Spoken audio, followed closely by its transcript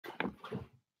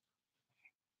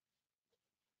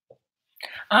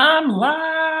I'm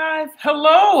live.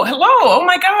 Hello, hello. Oh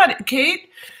my God, Kate.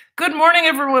 Good morning,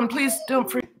 everyone. Please don't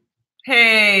forget.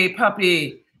 Hey,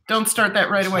 puppy. Don't start that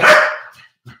right away.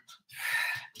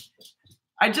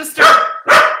 I just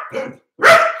started.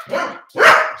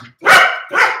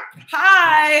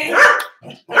 Hi.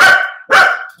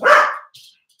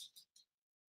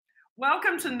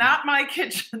 Welcome to Not My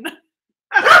Kitchen.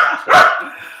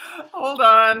 Hold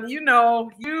on.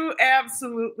 You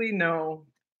absolutely know.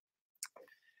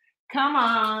 Come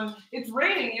on. It's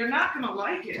raining. You're not going to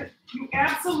like it. You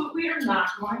absolutely are not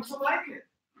going to like it.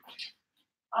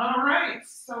 All right.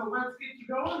 So let's get you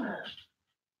going then.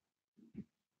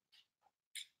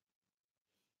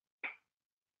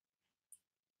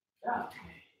 Okay.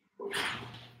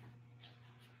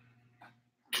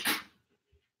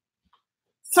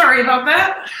 Sorry about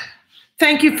that.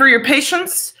 Thank you for your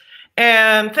patience.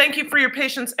 And thank you for your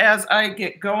patience as I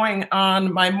get going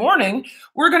on my morning.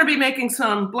 We're going to be making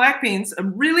some black beans, a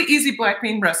really easy black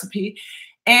bean recipe.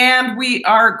 And we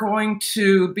are going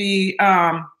to be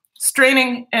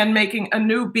straining and making a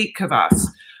new beet kvass.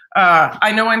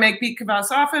 I know I make beet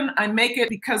kvass often. I make it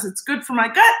because it's good for my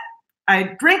gut.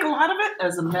 I drink a lot of it,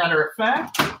 as a matter of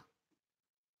fact.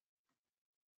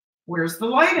 Where's the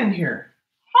light in here?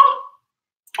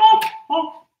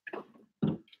 Oh.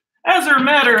 As a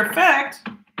matter of fact,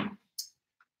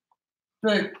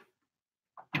 the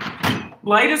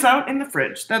light is out in the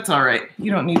fridge. That's all right.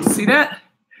 You don't need to see that.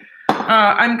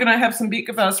 I'm going to have some beet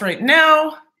kvass right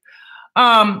now.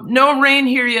 No rain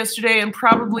here yesterday and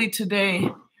probably today.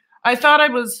 I thought I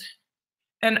was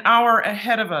an hour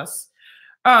ahead of us.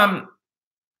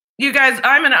 You guys,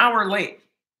 I'm an hour late.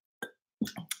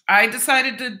 I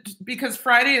decided to, because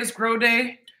Friday is grow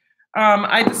day,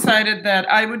 I decided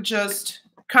that I would just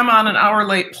come on an hour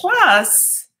late.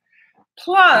 Plus,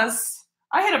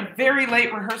 I had a very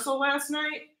late rehearsal last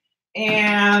night,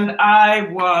 and I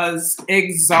was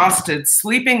exhausted.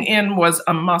 Sleeping in was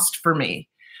a must for me.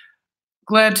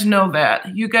 Glad to know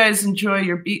that. You guys enjoy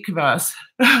your beet kvass.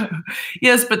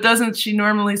 Yes, but doesn't she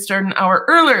normally start an hour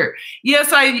earlier?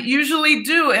 Yes, I usually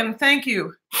do, and thank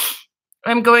you.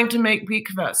 I'm going to make beet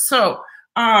kvass. So,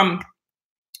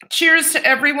 cheers to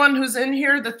everyone who's in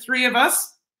here, the three of us.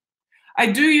 I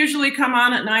do usually come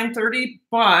on at 9:30,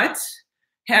 but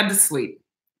had to sleep.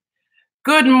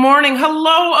 Good morning.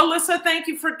 Hello, Alyssa. Thank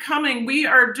you for coming. We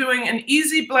are doing an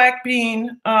easy black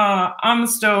bean on the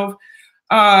stove.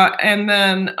 And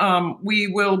then we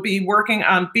will be working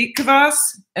on beet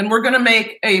kvass. And we're going to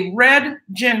make a red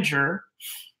ginger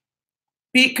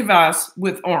beet kvass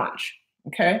with orange.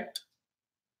 Okay?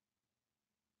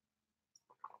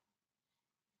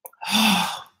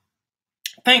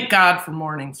 Thank God for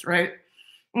mornings, right?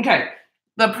 Okay,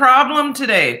 the problem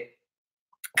today,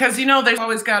 because you know there's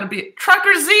always got to be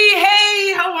Trucker Z.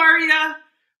 Hey, how are you?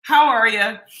 How are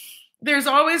you? There's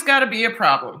always got to be a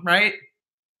problem, right?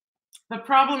 The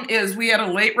problem is we had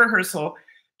a late rehearsal.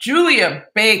 Julia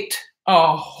baked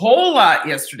a whole lot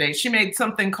yesterday. She made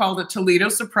something called a Toledo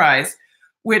surprise,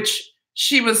 which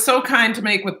she was so kind to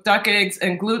make with duck eggs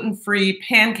and gluten-free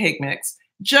pancake mix.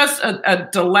 Just a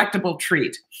delectable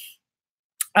treat.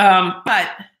 But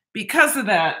because of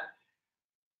that,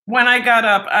 when I got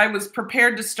up, I was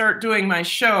prepared to start doing my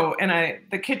show, and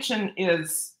the kitchen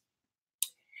is,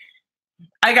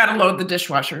 I got to load the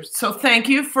dishwasher. So thank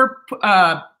you for,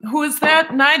 who is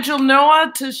that? Nigel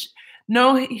Noah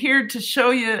here to show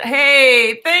you.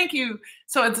 Hey, thank you.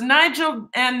 So it's Nigel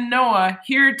and Noah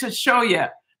here to show you.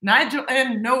 Nigel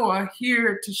and Noah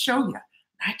here to show you.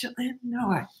 Nigel and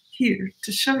Noah here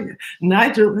to show you.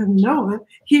 Nigel and Noah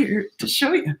here to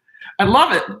show you. I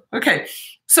love it. Okay,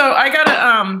 so I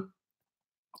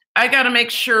gotta make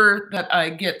sure that I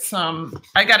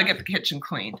gotta get the kitchen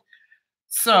cleaned.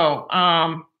 So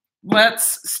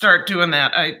let's start doing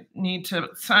that. I need to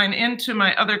sign into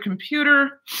my other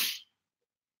computer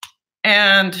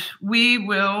and we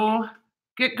will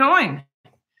get going.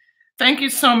 Thank you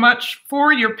so much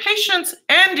for your patience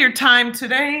and your time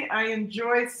today. I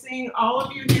enjoy seeing all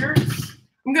of you here.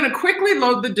 I'm going to quickly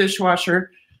load the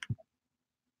dishwasher,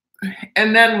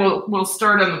 and then we'll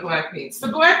start on the black beans. The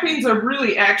black beans are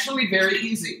really actually very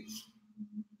easy.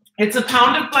 It's a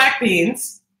pound of black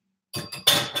beans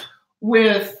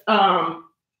with an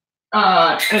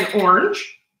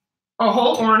orange, a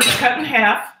whole orange cut in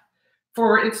half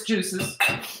for its juices.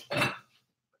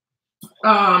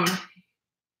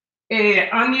 An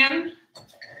onion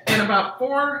and about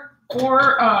four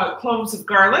cloves of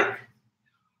garlic,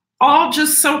 all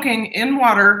just soaking in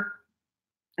water,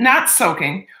 not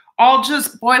soaking, all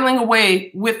just boiling away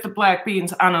with the black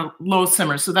beans on a low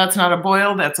simmer. So that's not a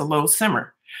boil, that's a low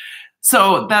simmer.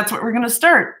 So that's what we're going to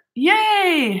start.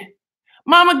 Yay!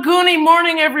 Mama Goonie,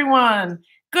 morning, everyone.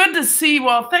 Good to see you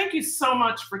all. Thank you so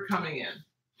much for coming in.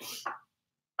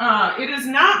 It is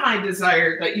not my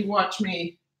desire that you watch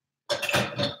me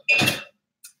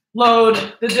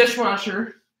load the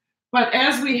dishwasher, but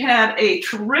as we had a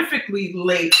terrifically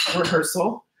late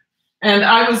rehearsal, and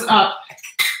I was up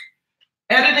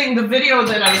editing the video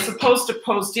that I was supposed to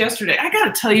post yesterday. I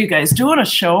gotta tell you guys, doing a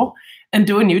show and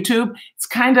doing YouTube, it's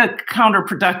kind of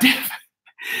counterproductive.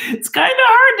 It's kind of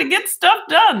hard to get stuff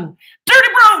done. Dirty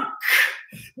Broke!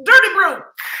 Dirty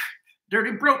Broke!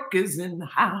 Dirty Broke is in the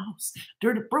house.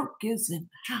 Dirty Broke is in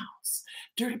the house.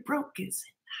 Dirty Broke is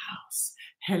in the house.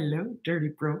 Hello, Dirty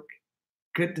Broke.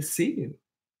 Good to see you.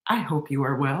 I hope you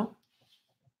are well.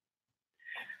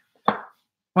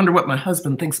 Wonder what my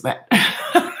husband thinks of that.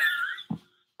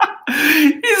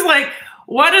 He's like,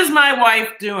 what is my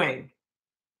wife doing?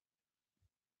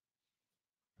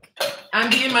 I'm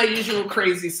being my usual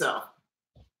crazy self.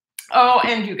 Oh,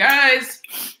 and you guys,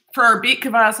 for our Beet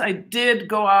Kvass, I did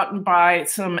go out and buy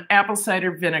some apple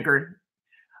cider vinegar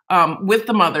with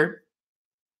the mother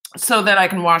so that I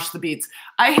can wash the beets.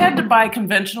 I had to buy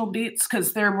conventional beets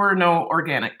because there were no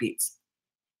organic beets.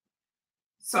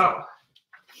 So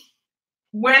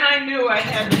when I knew I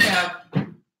had to have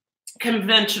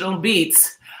conventional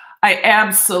beets, I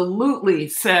absolutely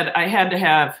said I had to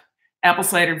have apple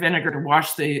cider vinegar to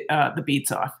wash the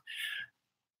beets off.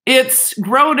 It's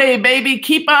grow day, baby.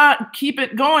 Keep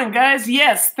it going, guys.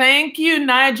 Yes, thank you,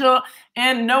 Nigel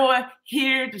and Noah,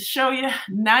 here to show you.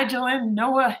 Nigel and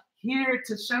Noah here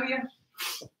to show you.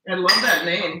 I love that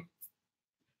name.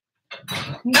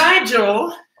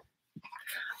 Nigel,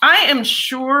 I am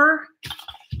sure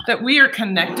that we are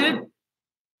connected,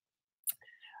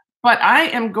 but I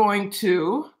am going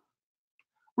to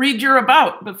read your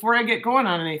about before I get going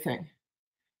on anything,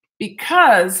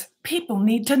 because people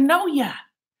need to know ya,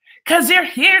 because they're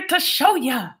here to show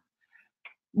ya.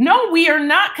 No, we are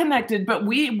not connected, but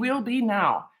we will be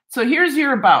now. So here's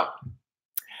your about.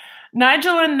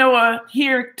 Nigel and Noah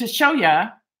here to show ya.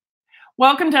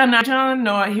 Welcome to Nigel and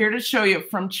Noah here to show you,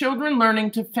 from children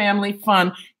learning to family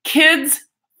fun. Kids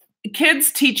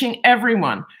teaching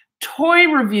everyone. Toy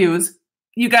reviews,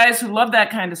 you guys who love that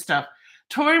kind of stuff.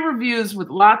 Toy reviews with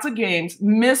lots of games,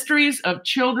 mysteries of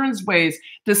children's ways,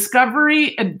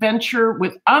 discovery, adventure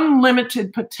with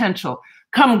unlimited potential.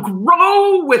 Come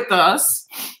grow with us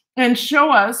and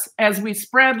show us as we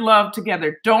spread love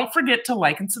together. Don't forget to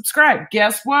like and subscribe.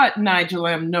 Guess what, Nigel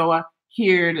and Noah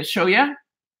here to show you.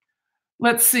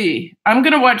 Let's see. I'm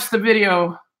going to watch the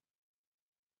video.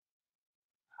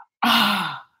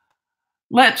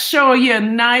 Let's show you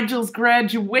Nigel's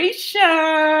graduation.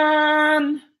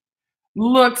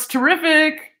 Looks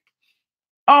terrific.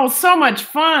 Oh, so much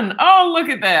fun. Oh, look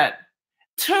at that.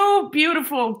 Two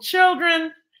beautiful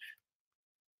children.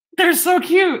 They're so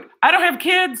cute. I don't have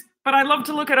kids, but I love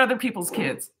to look at other people's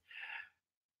kids.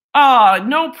 Oh,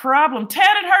 no problem.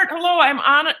 Tatted Heart, hello. I'm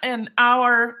on an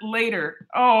hour later.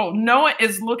 Oh, Noah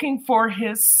is looking for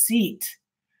his seat.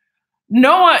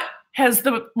 Noah has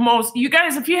the most, you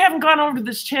guys, if you haven't gone over to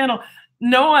this channel,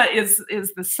 Noah is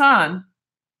the son.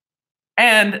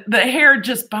 And the hair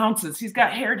just bounces. He's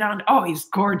got hair down. Oh, he's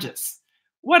gorgeous.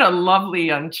 What a lovely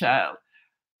young child.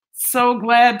 So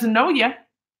glad to know you.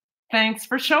 Thanks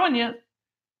for showing you.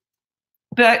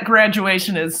 That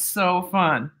graduation is so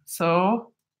fun.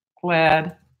 So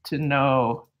glad to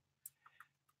know.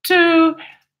 To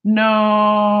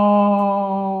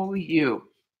know you.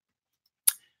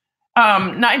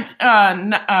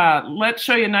 Let's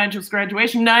show you Nigel's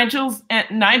graduation. Nigel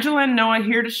and Noah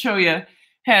here to show you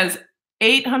has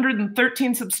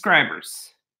 813 subscribers.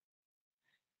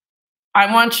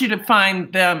 I want you to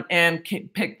find them and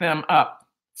pick them up.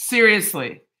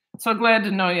 Seriously. So glad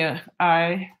to know you.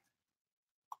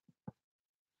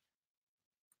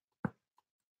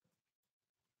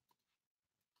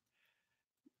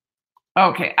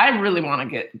 Okay, I really want to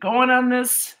get going on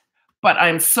this, but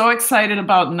I'm so excited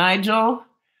about Nigel.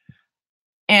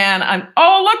 And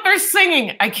oh, look, they're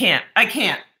singing. I can't. I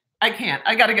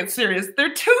got to get serious.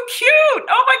 They're too cute.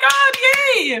 Oh my God,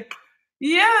 yay.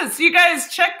 Yes, you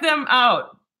guys check them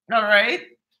out. All right.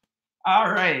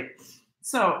 All right.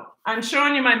 So I'm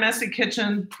showing you my messy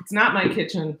kitchen. It's not my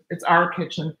kitchen. It's our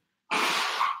kitchen.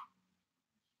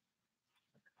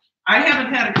 I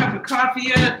haven't had a cup of coffee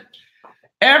yet.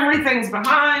 Everything's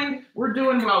behind. We're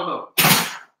doing well though.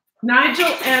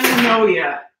 Nigel and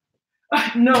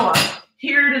Noah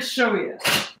here to show you.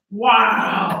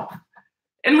 Wow.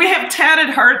 And we have Tatted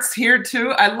Hearts here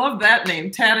too. I love that name,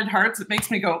 Tatted Hearts. It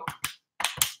makes me go.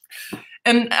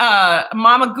 And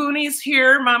Mama Goonie's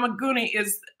here. Mama Goonie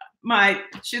is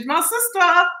she's my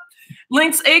sister.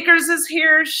 Lynx Acres is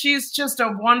here. She's just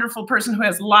a wonderful person who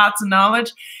has lots of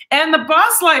knowledge. And the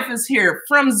Boss Life is here.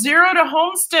 From Zero to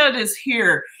Homestead is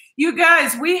here. You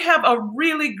guys, we have a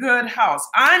really good house.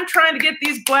 I'm trying to get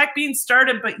these black beans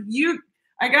started, but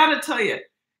I got to tell you,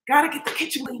 got to get the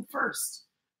kitchen clean first.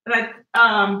 And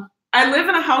I live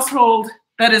in a household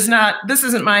that is not, this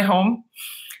isn't my home.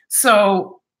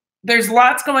 So there's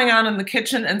lots going on in the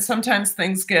kitchen, and sometimes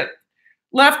things get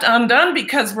left undone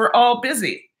because we're all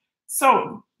busy.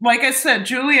 So, like I said,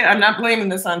 Julia, I'm not blaming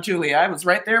this on Julia. I was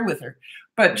right there with her.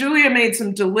 But Julia made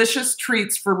some delicious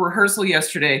treats for rehearsal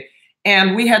yesterday,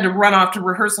 and we had to run off to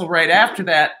rehearsal right after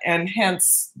that, and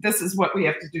hence, this is what we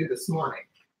have to do this morning.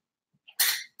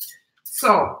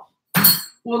 So,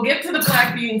 we'll get to the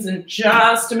black beans in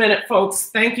just a minute,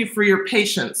 folks. Thank you for your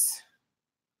patience.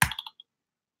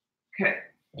 Okay.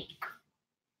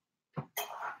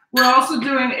 We're also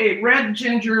doing a red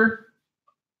ginger,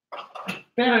 I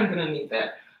bet I'm gonna need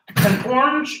that.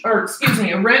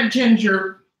 A red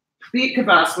ginger beet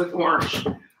kvass with orange.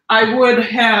 I would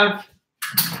have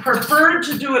preferred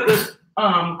to do it with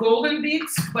golden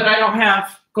beets, but I don't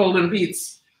have golden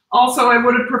beets. Also, I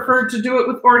would have preferred to do it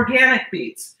with organic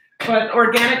beets, but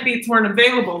organic beets weren't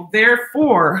available.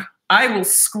 Therefore, I will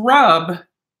scrub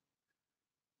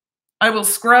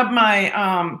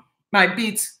my my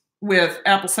beets with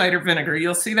apple cider vinegar.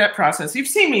 You'll see that process. You've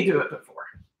seen me do it before.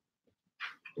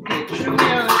 Okay,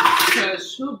 Julia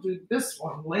says she'll do this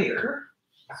one later.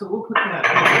 So we'll put that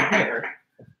over there.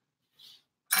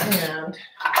 And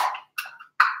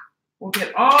we'll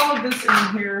get all of this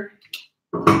in here.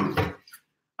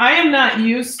 I am not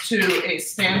used to a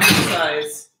standard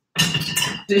size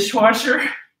dishwasher.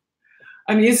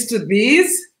 I'm used to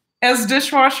these as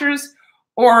dishwashers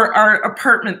or our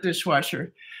apartment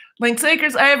dishwasher. Lynx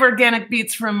Acres, I have organic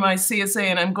beets from my CSA,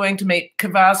 and I'm going to make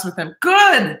kvass with them.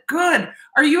 Good, good.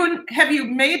 Have you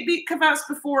made beet kvass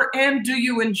before, and do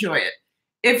you enjoy it?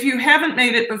 If you haven't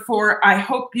made it before, I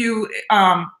hope you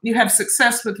have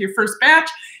success with your first batch.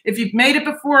 If you've made it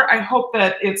before, I hope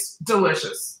that it's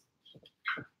delicious.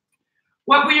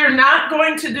 What we are not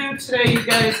going to do today, you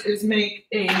guys, is make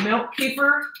a milk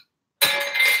kefir.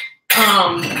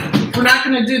 We're not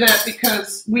going to do that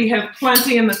because we have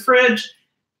plenty in the fridge.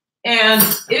 And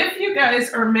if you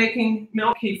guys are making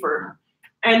milk kefir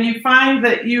and you find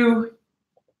that you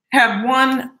have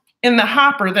one in the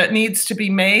hopper that needs to be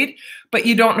made, but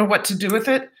you don't know what to do with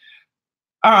it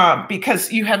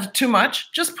because you have too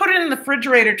much, just put it in the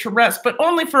refrigerator to rest, but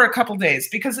only for a couple days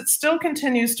because it still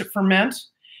continues to ferment,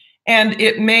 and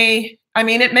it may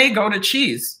go to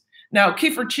cheese. Now,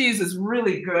 kefir cheese is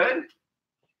really good,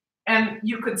 and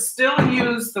you could still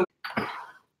use the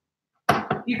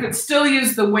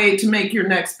whey to make your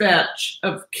next batch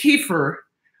of kefir,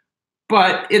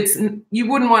 but you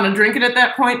wouldn't want to drink it at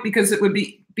that point because it would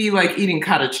be like eating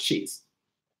cottage cheese.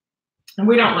 And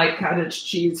we don't like cottage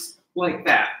cheese like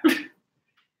that.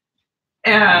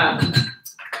 And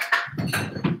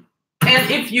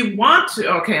if you want to,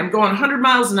 okay, I'm going 100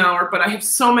 miles an hour, but I have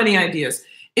so many ideas.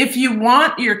 If you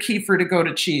want your kefir to go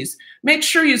to cheese, make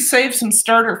sure you save some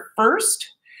starter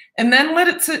first and then let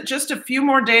it sit just a few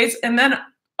more days. And then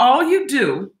all you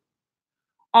do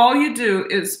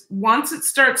is once it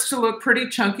starts to look pretty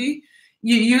chunky,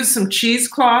 you use some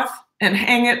cheesecloth and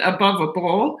hang it above a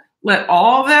bowl. Let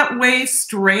all that whey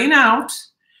strain out.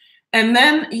 And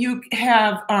then you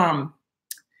have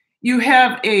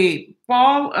a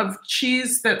ball of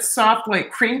cheese that's soft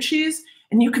like cream cheese,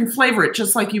 and you can flavor it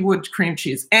just like you would cream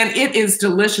cheese. And it is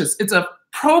delicious. It's a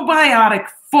probiotic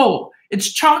full.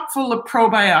 It's chock full of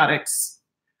probiotics.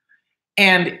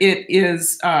 And it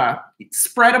is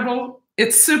spreadable.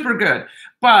 It's super good.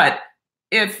 But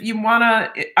if you want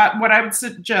to, what I would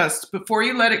suggest before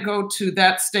you let it go to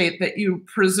that state, that you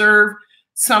preserve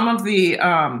some of the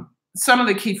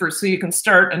kefir so you can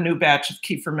start a new batch of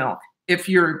kefir milk if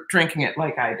you're drinking it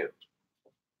like I do.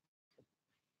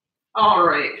 All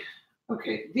right.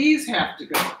 Okay, these have to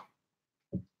go.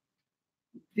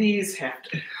 These have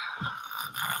to.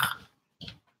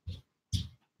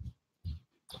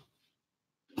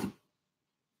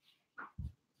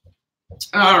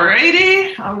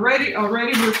 Alrighty.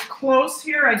 We're close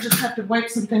here. I just have to wipe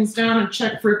some things down and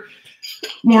check for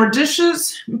more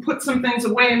dishes and put some things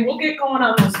away, and we'll get going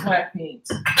on those black beans.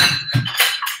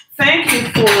 Thank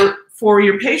you for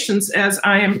your patience as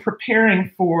I am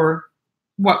preparing for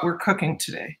what we're cooking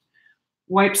today.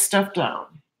 Wipe stuff down.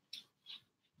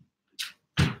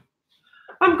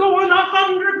 I'm going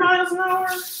 100 miles an hour.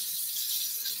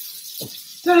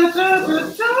 Da, da, da,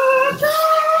 da, da,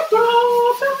 da, da.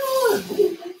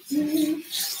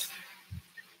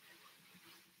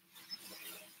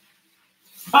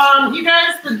 You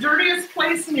guys, the dirtiest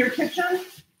place in your kitchen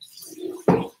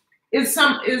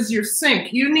is your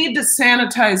sink. You need to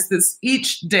sanitize this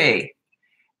each day.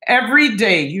 Every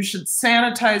day you should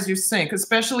sanitize your sink,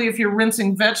 especially if you're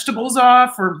rinsing vegetables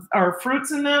off or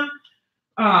fruits in them,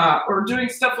 or doing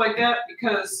stuff like that,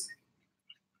 because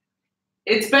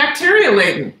it's bacteria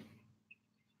laden.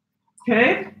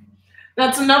 Okay?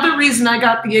 That's another reason I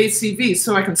got the ACV,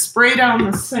 so I can spray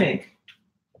down the sink.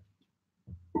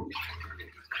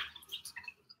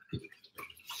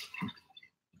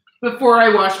 Before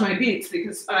I wash my beets,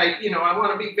 because I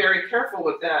want to be very careful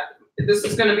with that. This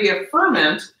is going to be a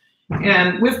ferment,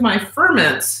 and with my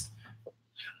ferments,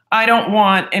 I don't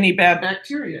want any bad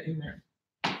bacteria in there.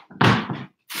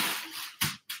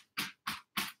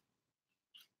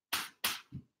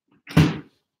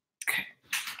 Okay.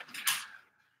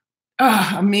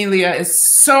 Amelia is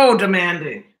so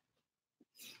demanding.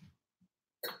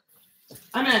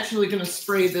 I'm actually going to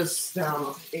spray this down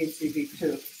with ACV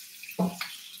too.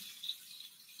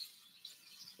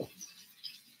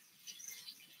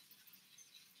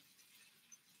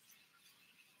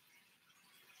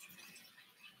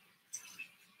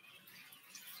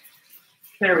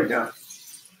 There we go.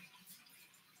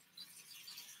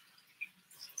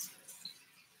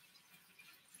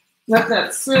 Let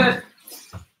that sit.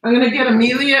 I'm going to get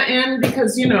Amelia in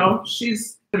because,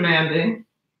 she's demanding.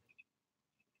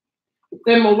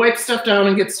 Then we'll wipe stuff down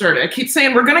and get started. I keep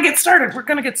saying we're going to get started. We're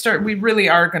going to get started. We really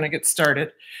are going to get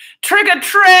started. Trigger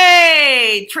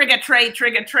tray. Trigger tray,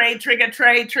 trigger tray, trigger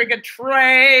tray, trigger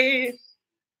tray.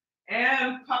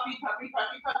 And puppy, puppy,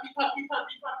 puppy, puppy, puppy, puppy,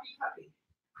 puppy, puppy.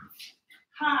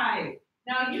 Hi.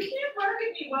 Now, you can't bark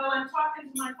at me while I'm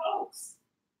talking to my folks.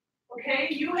 Okay?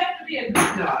 You have to be a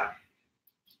good dog.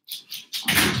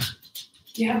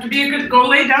 You have to be a good... Go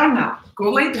lay down now.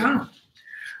 Go lay down.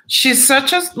 She's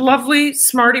such a lovely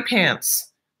smarty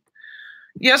pants.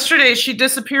 Yesterday, she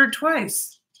disappeared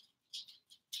twice.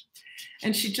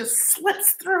 And she just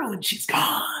slips through and she's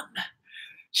gone.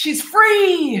 She's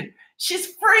free.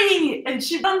 She's free. And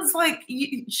she runs like...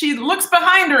 She looks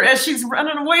behind her as she's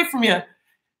running away from you.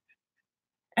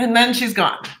 And then she's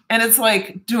gone. And it's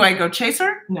like, do I go chase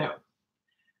her? No.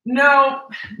 No.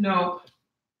 No.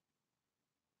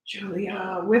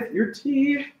 Julia, with your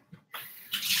tea.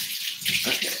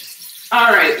 Okay.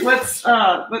 All right,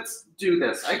 let's do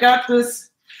this. I got this.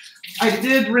 I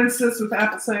did rinse this with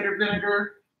apple cider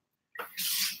vinegar.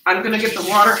 I'm gonna get the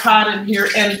water hot in here,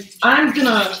 and I'm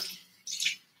gonna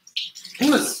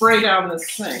spray down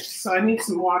this sink. So I need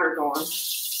some water going.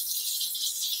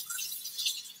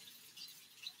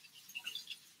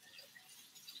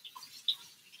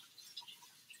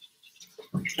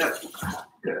 That's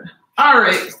good. All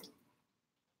right.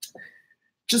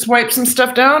 Just wipe some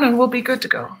stuff down and we'll be good to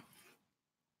go.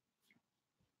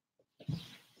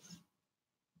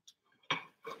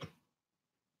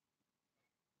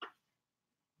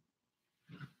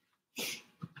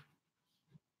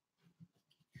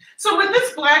 So with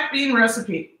this black bean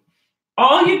recipe,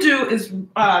 all you do is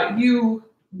you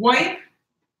wipe.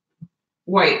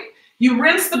 You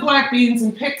rinse the black beans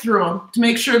and pick through them to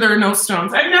make sure there are no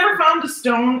stones. I've never found a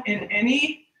stone in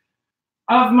any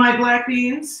of my black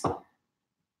beans,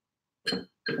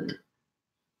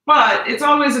 but it's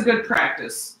always a good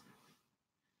practice.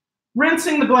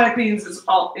 Rinsing the black beans is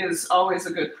always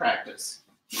a good practice.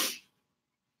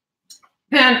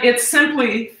 Then it's such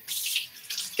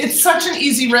an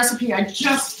easy recipe. I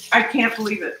can't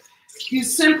believe it. You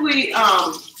simply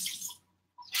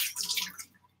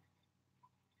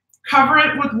cover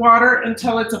it with water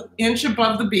until it's an inch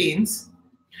above the beans.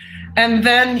 And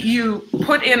then you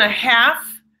put in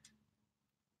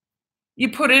you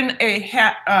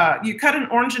cut an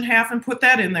orange in half and put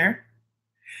that in there.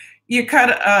 You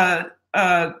cut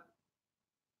a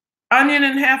onion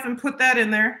in half and put that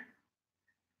in there.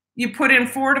 You put in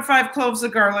 4 to 5 cloves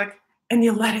of garlic and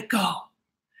you let it go.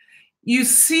 You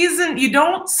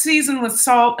don't season with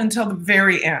salt until the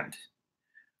very end.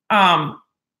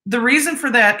 The reason for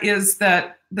that is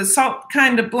that the salt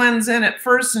kind of blends in at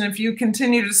first, and if you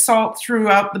continue to salt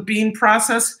throughout the bean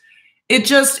process, it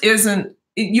just isn't,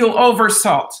 you'll over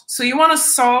salt. So you want to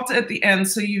salt at the end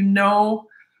so you know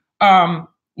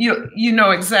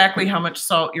exactly how much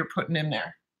salt you're putting in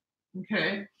there.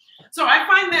 Okay? So I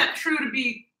find that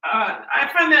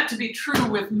to be true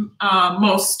with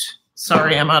most,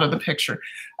 sorry, I'm out of the picture.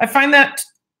 I find that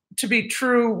to be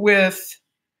true with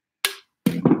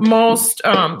most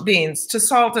beans, to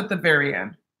salt at the very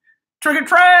end. Trick or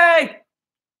tray!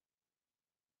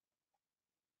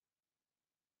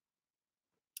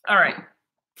 All right.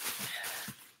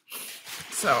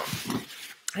 So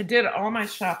I did all my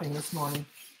shopping this morning.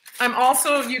 I'm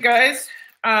also, you guys,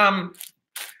 I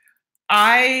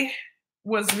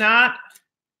was not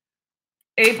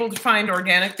able to find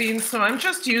organic beans, so I'm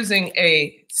just using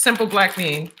a simple black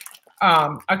bean,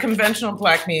 a conventional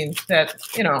black bean that,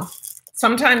 you know,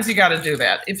 sometimes you got to do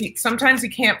that. Sometimes you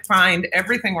can't find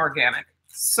everything organic.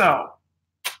 So,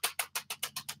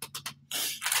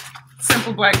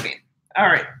 simple black bean. All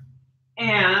right.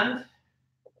 And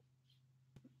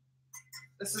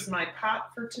this is my pot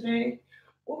for today.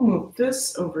 We'll move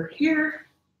this over here.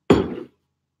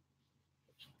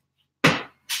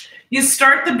 You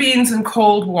start the beans in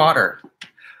cold water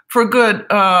for good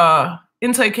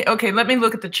insight. Okay, let me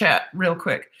look at the chat real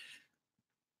quick.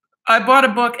 I bought a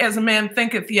book, As a Man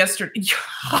Thinketh, yesterday.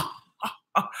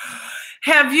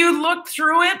 Have you looked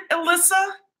through it,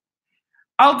 Alyssa?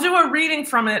 I'll do a reading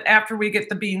from it after we get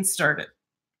the beans started.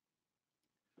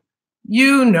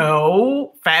 You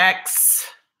know, facts.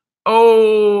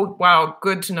 Oh, wow,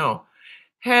 good to know.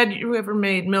 Had you ever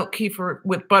made milk kefir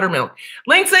with buttermilk?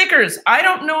 Lynx Acres, I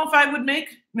don't know if I would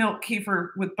make milk kefir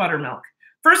with buttermilk.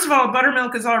 First of all,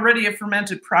 buttermilk is already a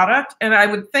fermented product, and I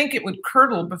would think it would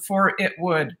curdle before it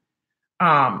would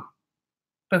kefir.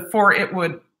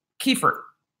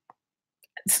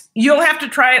 You'll have to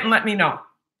try it and let me know,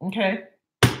 okay?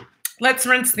 Let's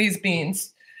rinse these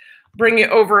beans. Bring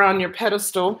it over on your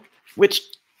pedestal, which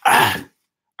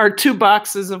are 2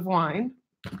 boxes of wine.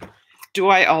 Do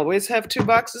I always have 2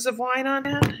 boxes of wine on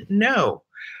hand? No.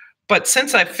 But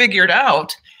since I figured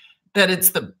out that it's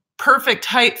the perfect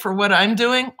height for what I'm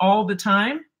doing all the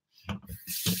time,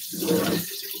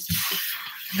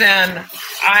 then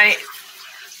I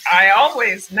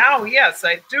always, now, yes,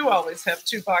 I do always have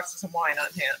 2 boxes of wine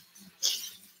on hand.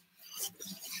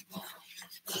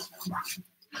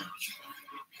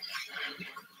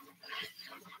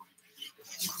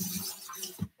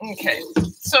 Okay,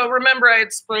 so remember I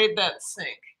had sprayed that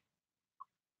sink.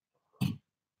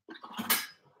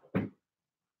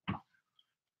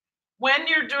 When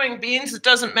you're doing beans, it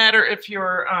doesn't matter if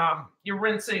you're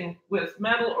rinsing with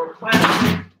metal or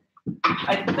plastic.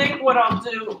 I think what I'll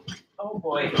do, oh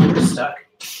boy, we're stuck.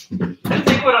 I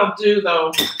think what I'll do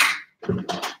though,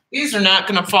 these are not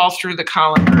going to fall through the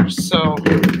colanders, so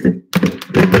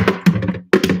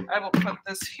I will put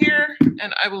this here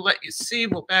and I will let you see.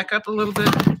 We'll back up a little bit.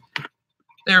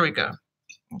 There we go.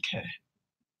 Okay.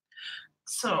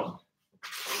 So,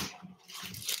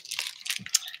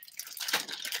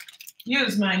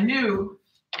 use my new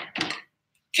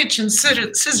kitchen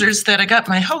scissors that I got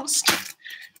my host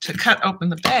to cut open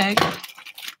the bag.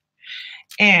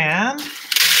 And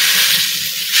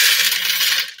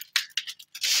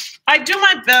I do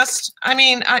my best. I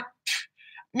mean,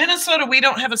 Minnesota, we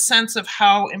don't have a sense of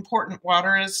how important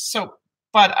water is. So,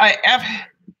 but I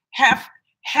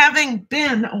having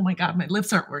been, oh my God, my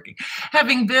lips aren't working.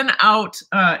 Having been out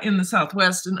in the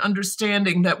Southwest and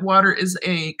understanding that water is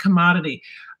a commodity,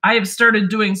 I have started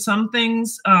doing some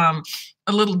things a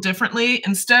little differently.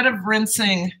 Instead of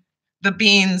rinsing the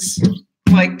beans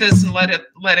like this and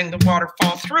letting the water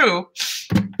fall through,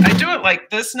 I do it like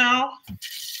this now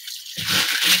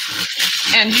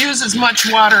and use as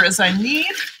much water as I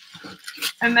need.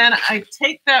 And then I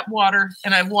take that water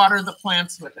and I water the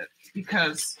plants with it,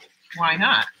 because why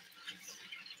not?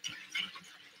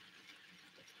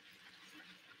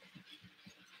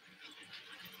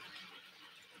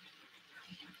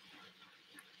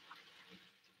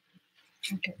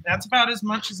 Okay, that's about as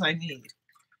much as I need.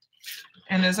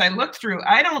 And as I look through,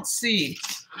 I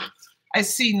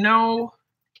see no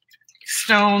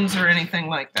stones or anything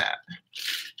like that.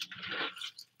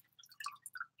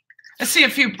 I see a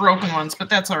few broken ones, but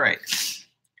that's all right.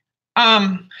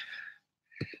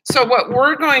 So what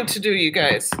we're going to do, you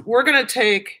guys, we're going to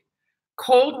take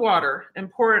cold water and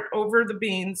pour it over the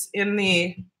beans in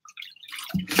the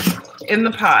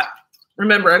pot.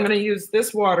 Remember, I'm going to use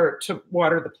this water to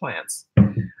water the plants.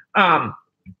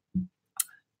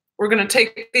 We're going to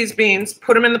take these beans,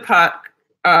 put them in the pot,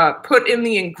 put in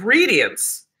the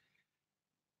ingredients,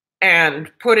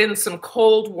 and put in some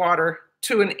cold water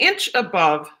to an inch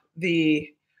above the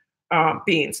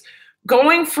beans.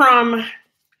 Going from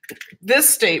this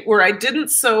state where I didn't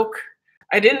soak,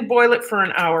 I didn't boil it for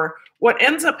an hour, what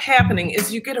ends up happening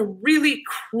is you get a really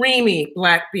creamy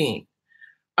black bean.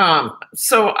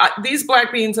 These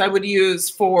black beans I would use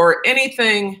for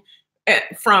anything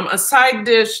from a side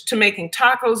dish to making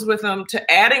tacos with them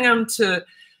to adding them to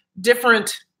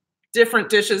different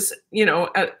dishes, you know,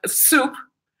 a soup.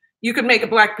 You could make a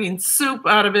black bean soup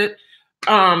out of it.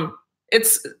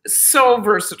 It's so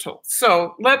versatile.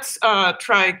 So let's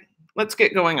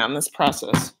get going on this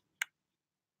process.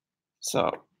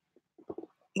 So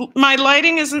My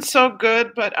lighting isn't so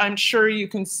good, but I'm sure you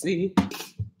can see.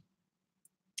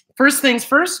 First things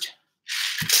first,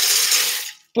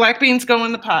 black beans go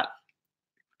in the pot,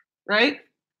 right?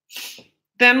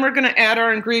 Then we're going to add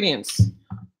our ingredients.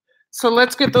 So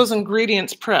let's get those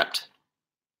ingredients prepped.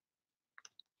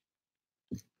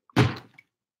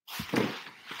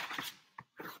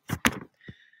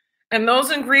 And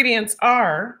those ingredients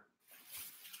are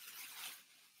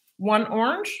 1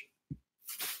 orange,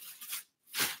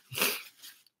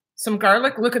 some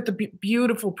garlic. Look at the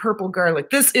beautiful purple garlic.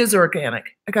 This is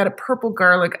organic. I got a purple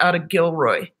garlic out of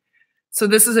Gilroy. So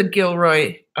this is a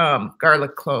Gilroy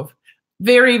garlic clove.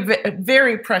 Very,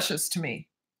 very precious to me.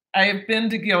 I have been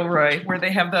to Gilroy where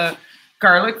they have the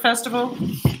garlic festival,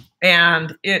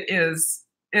 and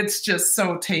it's just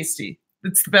so tasty.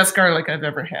 It's the best garlic I've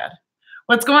ever had.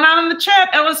 What's going on in the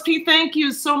chat? LSP, thank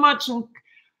you so much.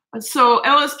 So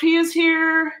LSP is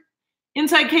here.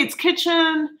 Inside Kate's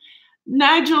Kitchen.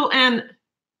 Nigel, and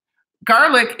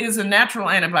garlic is a natural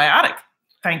antibiotic.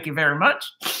 Thank you very much.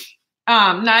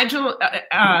 Nigel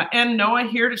and Noah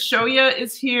here to show you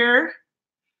is here.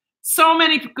 So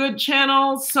many good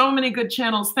channels. So many good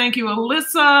channels. Thank you,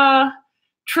 Alyssa,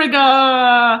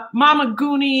 Trigga, Mama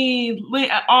Goonie,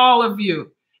 all of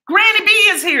you. Granny B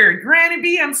is here. Granny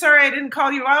B, I'm sorry I didn't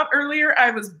call you out earlier. I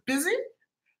was busy.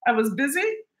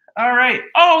 All right.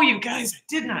 Oh, you guys, I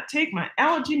did not take my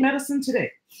allergy medicine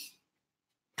today.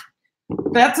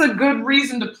 That's a good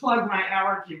reason to plug my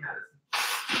allergy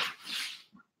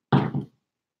medicine.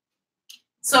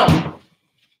 So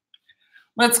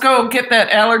let's go get that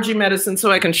allergy medicine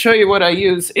so I can show you what I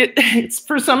use. It's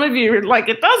for some of you, like,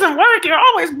 it doesn't work. You're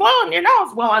always blowing your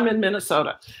nose. Well, I'm in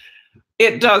Minnesota.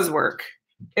 It does work.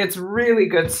 It's really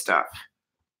good stuff.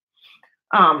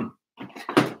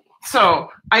 So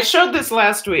I showed this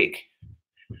last week,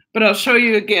 but I'll show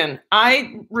you again.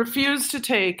 I refuse to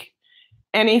take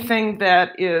anything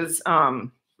that is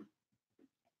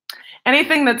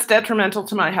anything that's detrimental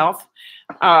to my health.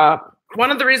 One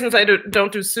of the reasons I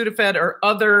don't do Sudafed or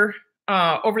other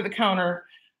over-the-counter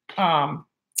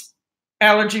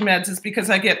allergy meds is because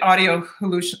I get audio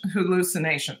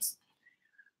hallucinations.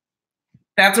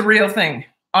 That's a real thing,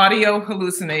 audio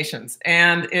hallucinations.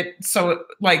 And so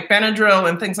like Benadryl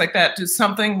and things like that do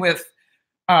something with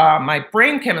my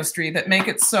brain chemistry that make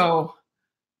it so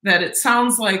that it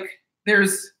sounds like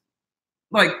there's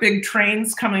like big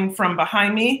trains coming from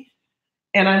behind me.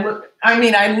 And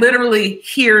I literally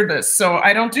hear this. So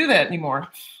I don't do that anymore.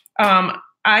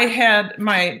 I had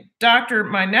my doctor,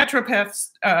 my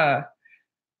naturopath,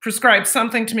 prescribed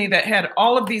something to me that had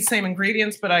all of these same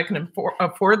ingredients, but I can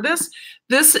afford this.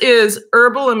 This is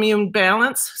Herbal Immune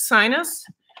Balance Sinus.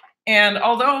 And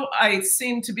although I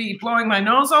seem to be blowing my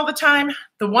nose all the time,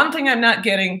 the one thing I'm not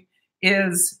getting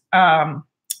is,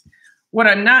 what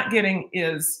I'm not getting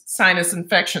is sinus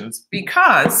infections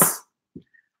because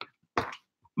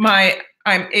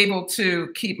I'm able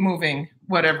to keep moving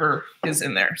whatever is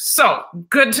in there. So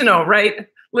good to know, right?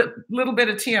 Little bit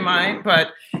of TMI,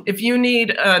 but if you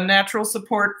need a natural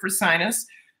support for sinus,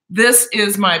 this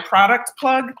is my product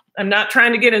plug. I'm not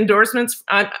trying to get endorsements.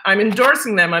 I'm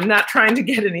endorsing them. I'm not trying to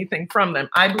get anything from them.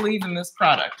 I believe in this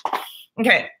product.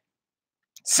 Okay,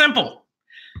 simple.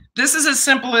 This is as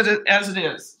simple as it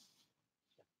is.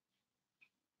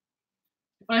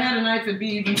 If I had a knife, it'd be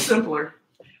even simpler.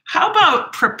 How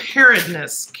about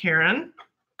preparedness, Karen?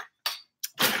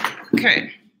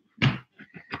 Okay.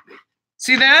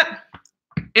 See that?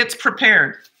 It's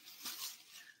prepared.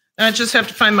 I just have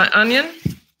to find my onion.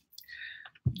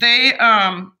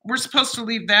 We're supposed to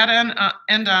leave that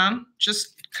end on.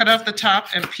 Just cut off the top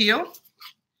and peel.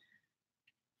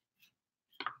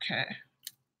 Okay.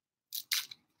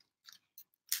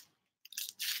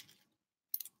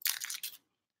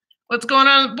 What's going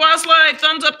on? Boss Live,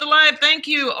 thumbs up the live. Thank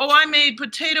you. Oh, I made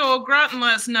potato au gratin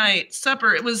last night.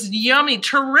 Supper. It was yummy.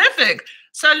 Terrific.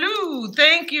 Salud.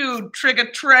 Thank you. Trigger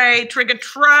tray. Trigger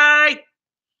tray.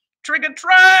 Trigger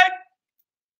tray.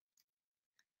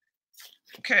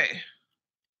 Okay.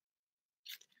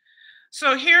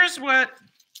 So here's what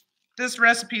this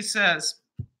recipe says.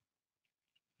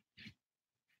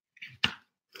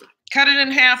 Cut it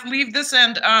in half. Leave this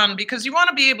end on because you want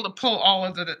to be able to pull all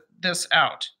of this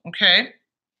out, okay?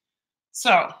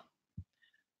 So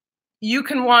you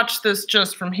can watch this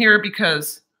just from here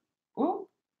because, ooh,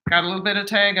 got a little bit of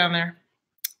tag on there.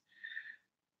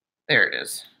 There it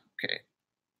is. Okay.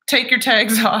 Take your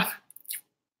tags off.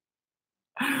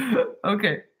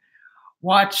 Okay.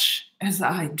 Watch as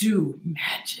I do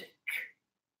magic.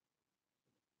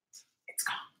 It's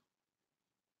gone.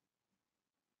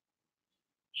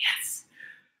 Yes.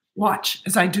 Watch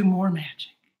as I do more magic.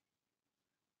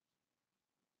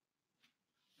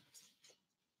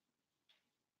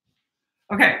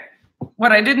 Okay,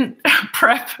 what I didn't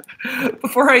prep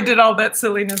before I did all that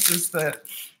silliness is the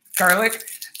garlic.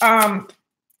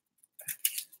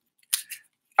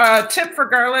 Tip for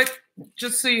garlic,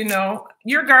 just so you know,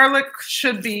 your garlic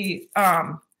should be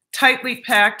tightly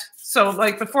packed. So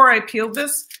like before I peeled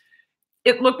this,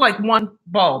 it looked like one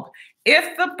bulb.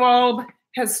 If the bulb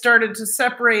has started to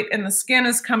separate and the skin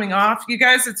is coming off, you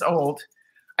guys, it's old.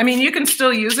 I mean, you can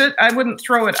still use it. I wouldn't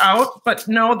throw it out, but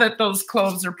know that those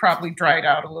cloves are probably dried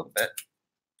out a little bit.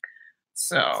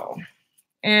 So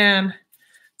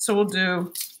we'll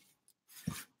do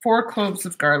 4 cloves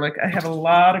of garlic. I have a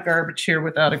lot of garbage here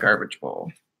without a garbage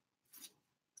bowl.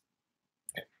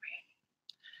 Okay.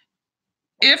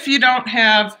 If you don't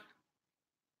have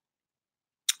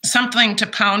something to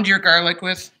pound your garlic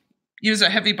with, use a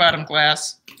heavy bottom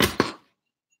glass.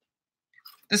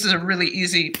 This is a really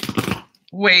easy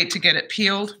way to get it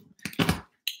peeled.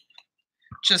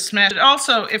 Just smash it.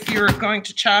 Also, if you're going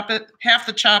to chop it, half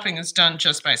the chopping is done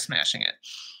just by smashing it.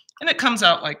 And it comes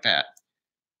out like that.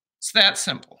 It's that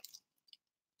simple.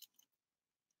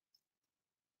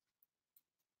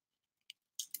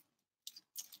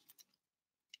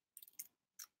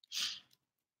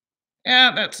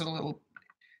 Yeah, that's a little,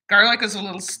 garlic is a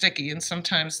little sticky, and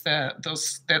sometimes that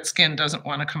skin doesn't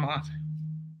want to come off.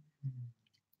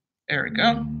 There we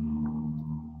go.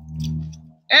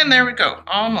 And there we go,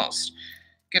 almost.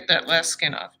 Get that last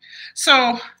skin off.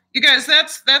 So you guys,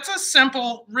 that's a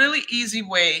simple, really easy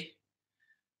way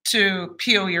to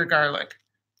peel your garlic.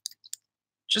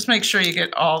 Just make sure you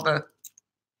get all the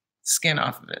skin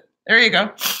off of it. There you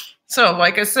go. So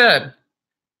like I said,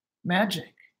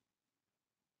 magic.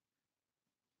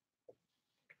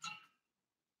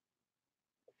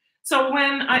 So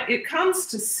when it comes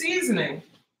to seasoning,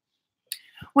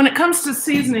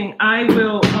 I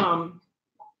will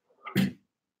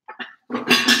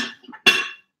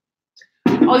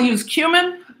I'll use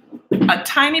cumin, a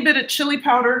tiny bit of chili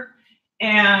powder,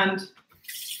 and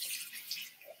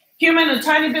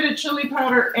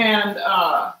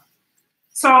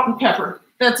salt and pepper.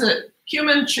 That's it.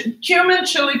 Cumin,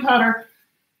 chili powder,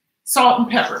 salt and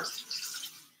pepper.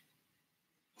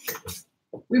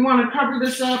 We want to cover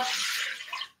this up.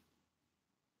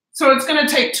 So it's going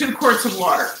to take 2 quarts of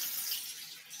water.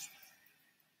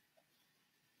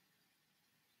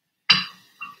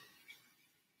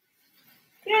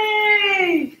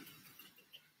 Yay!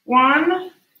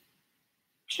 1,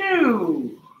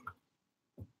 2.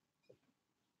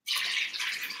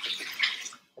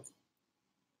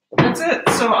 That's it.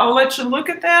 So I'll let you look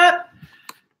at that.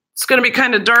 It's going to be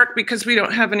kind of dark because we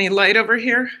don't have any light over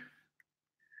here.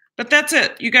 But that's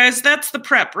it, you guys. That's the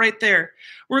prep right there.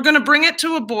 We're going to bring it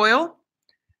to a boil.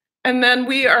 And then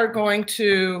we are going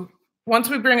to, once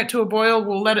we bring it to a boil,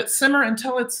 we'll let it simmer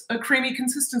until it's a creamy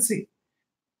consistency.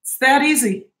 It's that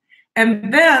easy.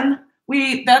 And then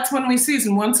that's when we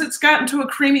season. Once it's gotten to a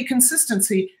creamy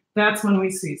consistency, that's when we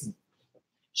season.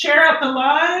 Share out the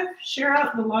live. Share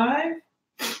out the live.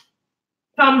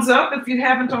 Thumbs up if you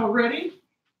haven't already.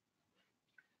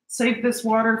 Save this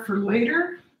water for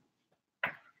later.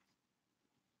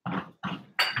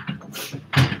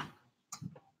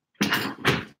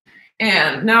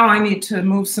 And now I need to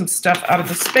move some stuff out of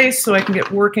the space so I can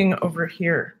get working over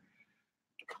here.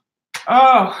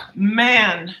 Oh,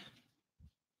 man.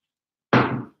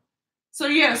 So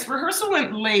yes, rehearsal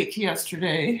went late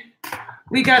yesterday.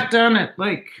 We got done at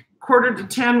like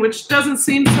 9:45, which doesn't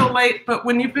seem so late, but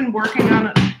when you've been working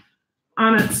on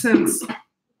it since,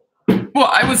 well,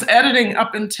 I was editing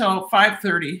up until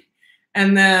 5:30,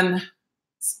 and then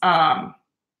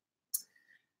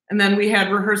we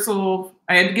had rehearsal.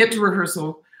 I had to get to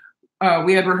rehearsal.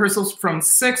 We had rehearsals from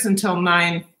 6 until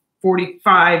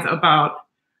 9:45 about,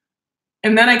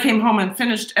 and then I came home and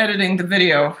finished editing the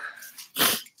video.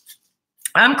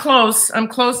 I'm close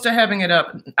to having it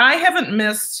up. I haven't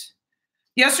missed,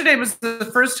 yesterday was the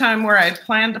first time where I had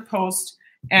planned to post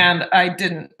and I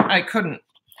couldn't.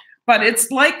 But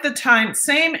it's like the time,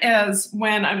 same as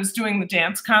when I was doing the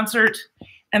dance concert,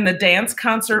 and the dance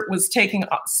concert was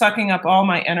sucking up all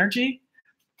my energy.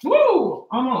 Woo,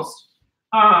 almost.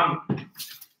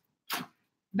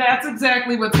 That's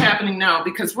exactly what's happening now,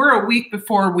 because we're a week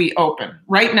before we open.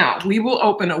 Right now, we will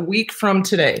open a week from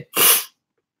today.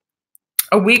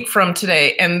 A week from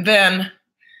today, and then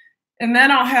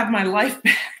I'll have my life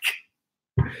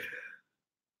back.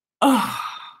 Oh.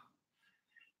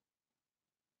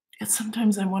 And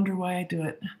sometimes I wonder why I do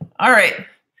it. All right.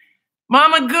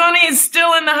 Mama Goonie is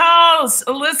still in the house.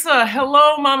 Alyssa,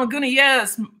 hello, Mama Goonie.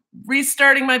 Yes,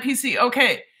 restarting my PC.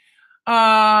 Okay.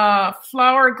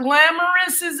 Flower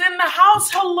Glamorous is in the house.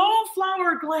 Hello,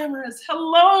 Flower Glamorous.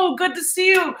 Hello, good to see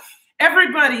you.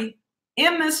 everybody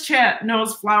in this chat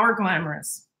knows Flower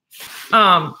Glamorous.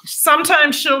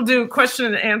 Sometimes she'll do question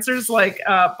and answers like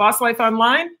Boss Life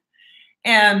Online.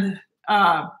 And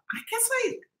I guess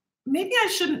maybe I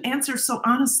shouldn't answer so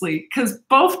honestly, because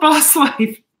both Boss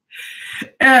Life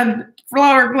and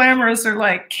Flower Glamorous are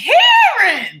like,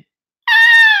 Karen!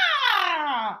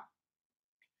 Ah!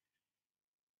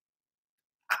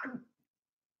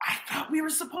 I thought we were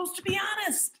supposed to be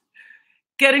honest.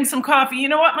 Getting some coffee. You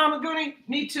know what, Mama Goonie?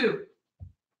 Me too.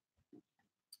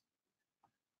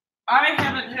 I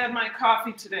haven't had my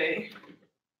coffee today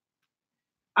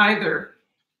either.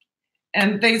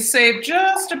 And they saved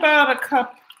just about a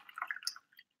cup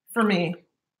for me.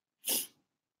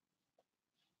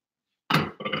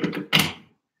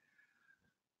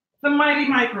 The mighty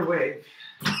microwave.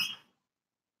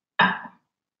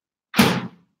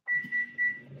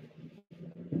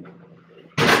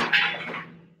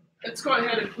 Let's go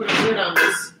ahead and put a lid on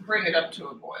this, bring it up to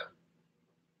a boil.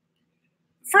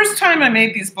 First time I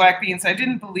made these black beans, I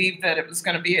didn't believe that it was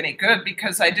going to be any good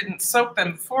because I didn't soak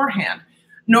them beforehand,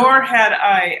 nor had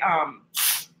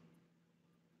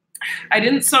I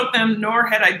didn't soak them, nor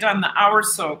had I done the hour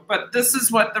soak, but this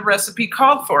is what the recipe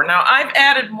called for. Now, I've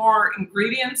added more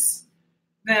ingredients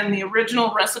than the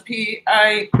original recipe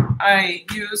I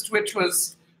used, which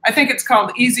was, I think it's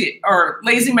called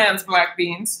Lazy Man's Black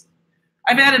Beans.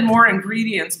 I've added more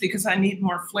ingredients because I need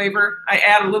more flavor. I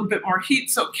add a little bit more heat.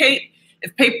 So, Kate,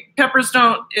 if peppers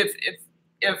don't, if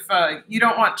you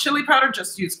don't want chili powder,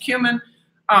 just use cumin.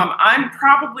 I'm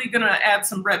probably going to add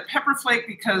some red pepper flake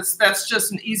because that's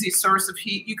just an easy source of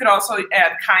heat. You could also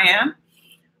add cayenne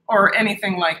or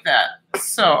anything like that.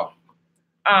 So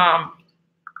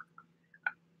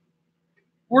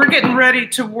we're getting ready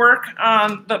to work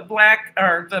on the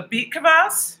beet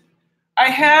kvass. I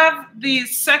have the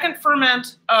second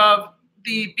ferment of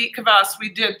the beet kvass we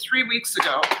did 3 weeks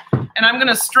ago, and I'm going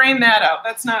to strain that out.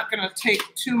 That's not going to take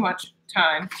too much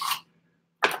time.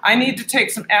 I need to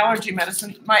take some allergy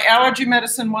medicine. My allergy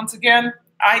medicine, once again,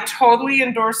 I totally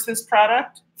endorse this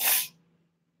product.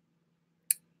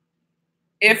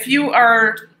 If you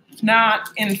are not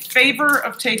in favor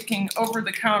of taking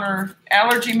over-the-counter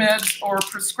allergy meds or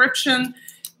prescription,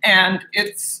 and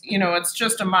it's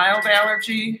just a mild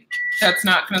allergy that's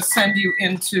not going to send you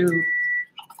into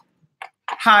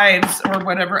hives or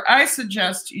whatever, I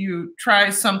suggest you try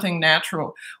something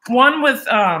natural. One with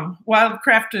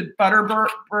wild-crafted butter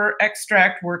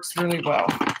extract works really well.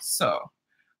 So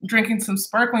I'm drinking some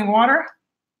sparkling water.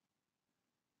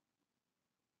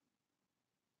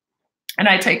 And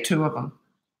I take 2 of them.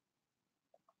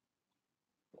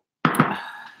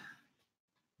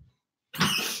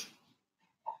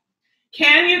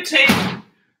 Can you take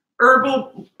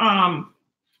herbal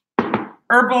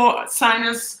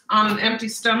sinus on an empty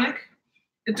stomach?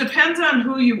 It depends on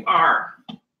who you are.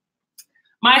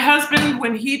 My husband,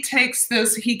 when he takes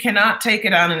this, he cannot take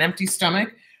it on an empty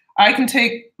stomach. I can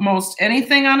take most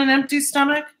anything on an empty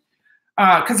stomach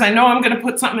because I know I'm going to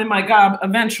put something in my gob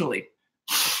eventually.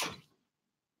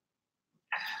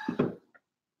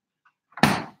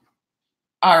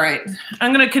 All right,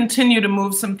 I'm going to continue to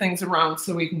move some things around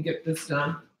so we can get this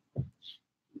done.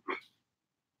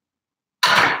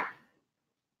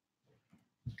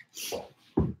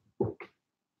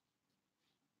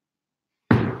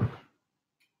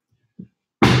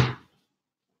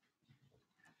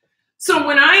 So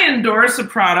when I endorse a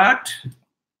product,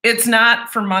 it's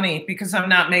not for money because I'm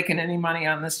not making any money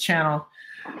on this channel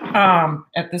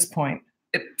at this point.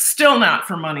 It's still not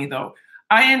for money, though.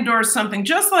 I endorse something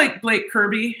just like Blake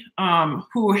Kirby,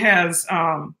 who has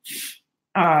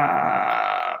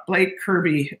Blake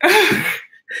Kirby,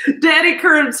 Daddy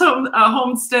Kern's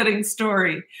homesteading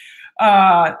story.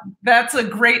 That's a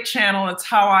great channel. It's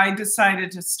how I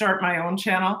decided to start my own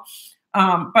channel.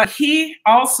 But he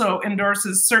also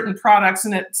endorses certain products,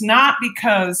 and it's not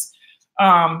because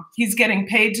he's getting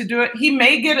paid to do it. He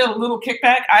may get a little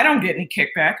kickback. I don't get any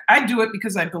kickback. I do it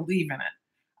because I believe in it.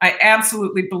 I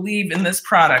absolutely believe in this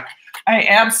product. I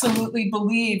absolutely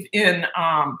believe in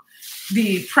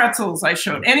the pretzels I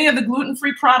showed. Any of the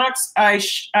gluten-free products I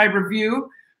review,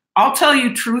 I'll tell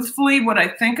you truthfully what I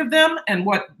think of them and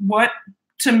what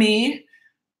to me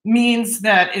means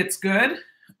that it's good.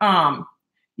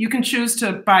 You can choose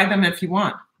to buy them if you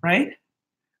want, right?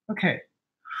 Okay.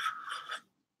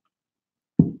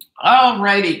 All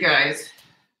righty, guys.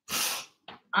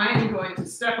 I am going to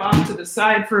step off to the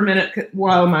side for a minute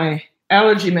while my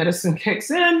allergy medicine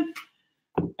kicks in.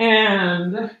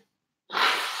 And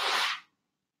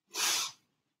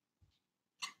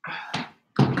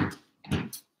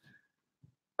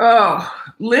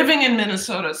living in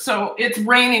Minnesota. So it's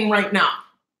raining right now.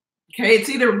 Okay, it's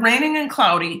either raining and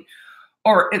cloudy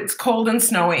or it's cold and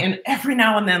snowy. And every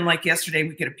now and then, like yesterday,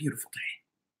 we get a beautiful day.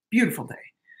 Beautiful day.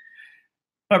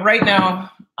 But right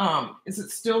now, is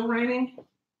it still raining?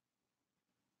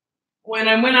 When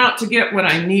I went out to get what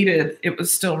I needed, it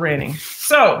was still raining.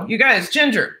 So, you guys,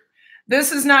 ginger.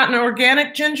 This is not an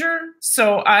organic ginger,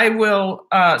 so I will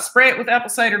spray it with apple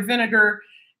cider vinegar,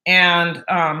 and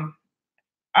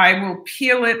I will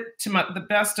peel it to the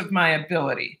best of my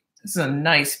ability. This is a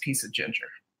nice piece of ginger.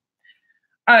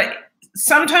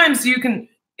 Sometimes you can,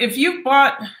 if you've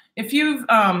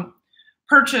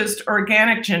purchased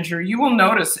organic ginger, you will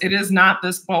notice it is not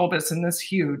this bulbous and this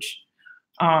huge.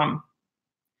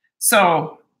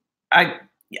 So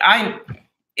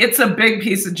it's a big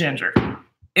piece of ginger.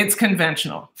 It's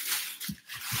conventional.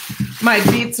 My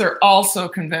beets are also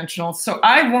conventional. So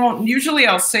usually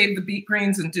I'll save the beet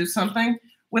greens and do something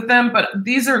with them, but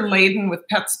these are laden with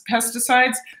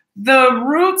pesticides. The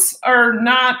roots are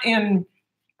not in,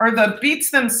 or the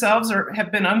beets themselves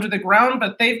have been under the ground,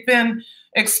 but they've been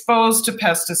exposed to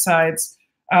pesticides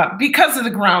because of the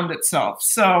ground itself.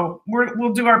 So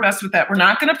we'll do our best with that. We're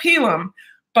not going to peel them,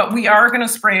 but we are going to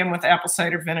spray them with apple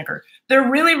cider vinegar. They're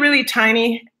really, really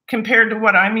tiny compared to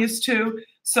what I'm used to.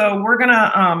 So we're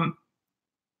gonna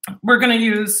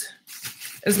use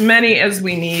as many as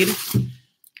we need.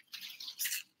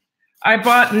 I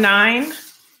bought 9.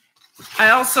 I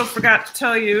also forgot to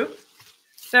tell you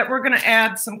that we're gonna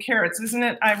add some carrots. Isn't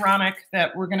it ironic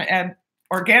that we're gonna add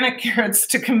organic carrots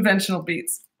to conventional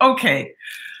beets? Okay,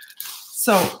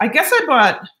 so I guess I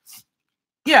bought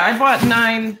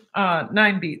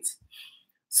 9 beets.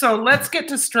 So let's get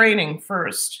to straining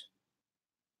first.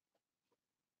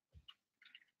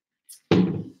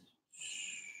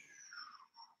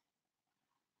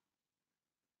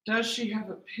 Does she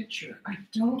have a picture? I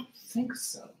don't think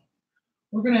so.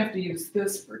 We're going to have to use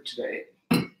this for today.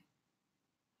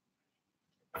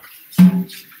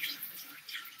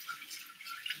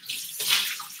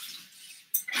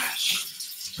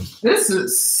 Gosh, this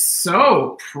is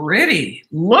so pretty.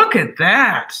 Look at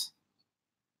that.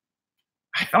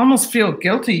 I almost feel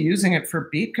guilty using it for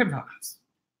beet kvass.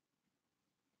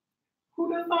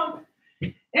 Who'd have thought?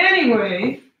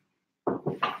 Anyway.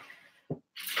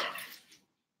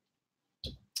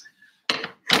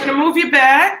 I'm going to move you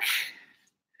back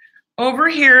over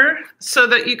here so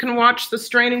that you can watch the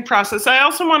straining process. I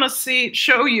also want to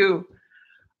show you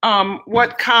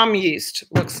what calm yeast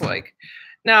looks like.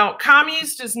 Now, calm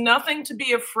yeast is nothing to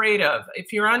be afraid of.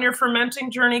 If you're on your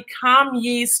fermenting journey, calm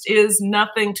yeast is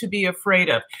nothing to be afraid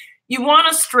of. You want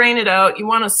to strain it out. You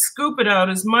want to scoop it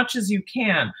out as much as you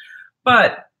can.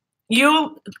 But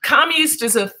calm yeast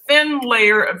is a thin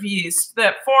layer of yeast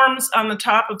that forms on the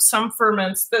top of some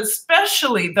ferments,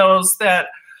 especially those that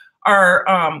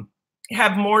are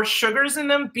have more sugars in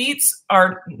them. Beets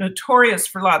are notorious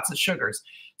for lots of sugars.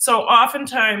 So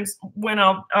oftentimes when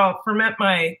I'll ferment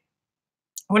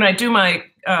when I do my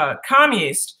calm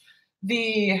yeast,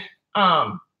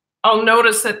 I'll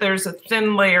notice that there's a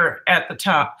thin layer at the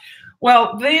top.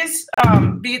 Well, these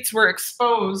beets were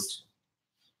exposed.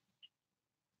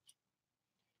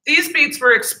 These beets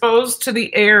were exposed to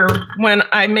the air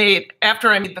after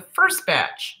I made the first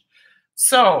batch.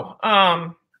 So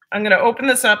I'm going to open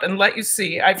this up and let you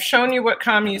see. I've shown you what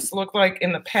calm yeast look like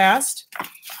in the past.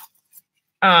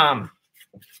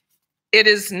 It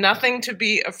is nothing to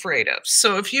be afraid of.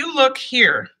 So if you look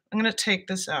here, I'm going to take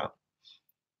this out.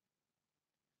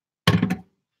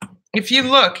 If you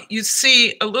look, you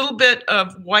see a little bit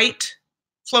of white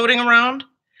floating around.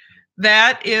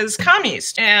 That is calm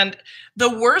yeast. And the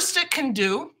worst it can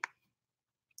do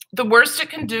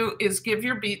is give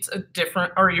your beets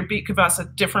your beet kvass a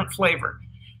different flavor.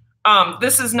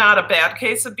 This is not a bad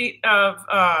case of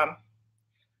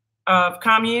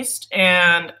calm yeast,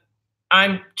 and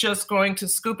I'm just going to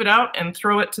scoop it out and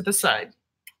throw it to the side.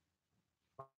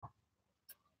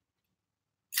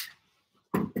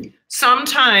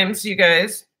 Sometimes, you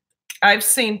guys, I've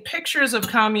seen pictures of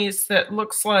calm yeast that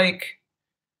looks like,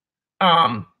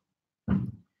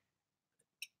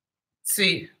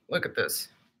 see, look at this.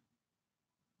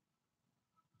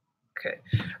 Okay,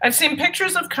 I've seen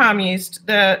pictures of calm yeast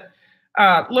that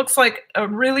looks like a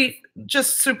really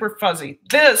just super fuzzy.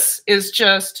 This is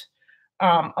just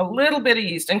a little bit of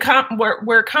yeast, and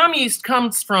where calm yeast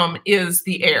comes from is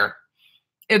the air.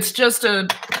 It's just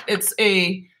it's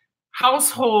a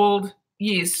household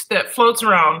yeast that floats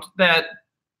around that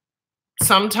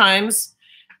sometimes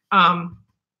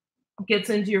gets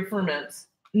into your ferments.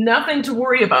 Nothing to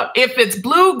worry about. If it's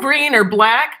blue, green, or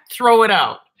black, throw it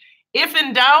out. If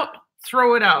in doubt,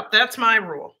 throw it out. That's my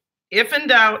rule. If in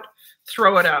doubt,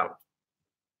 throw it out.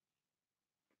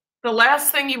 the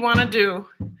last thing you want to do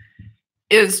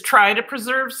is try to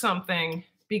preserve something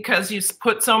because you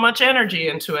put so much energy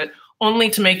into it only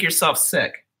to make yourself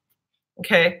sick.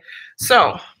 Okay,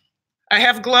 so I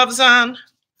have gloves on.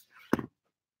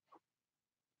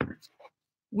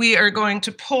 We are going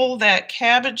to pull that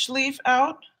cabbage leaf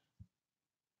out.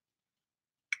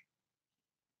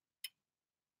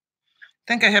 I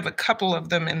think I have a couple of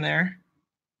them in there.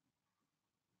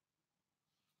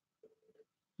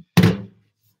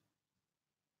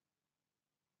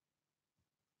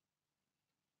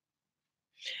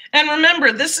 And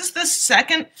remember, this is the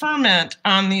second ferment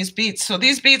on these beets. So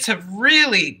these beets have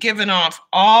really given off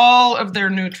all of their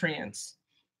nutrients.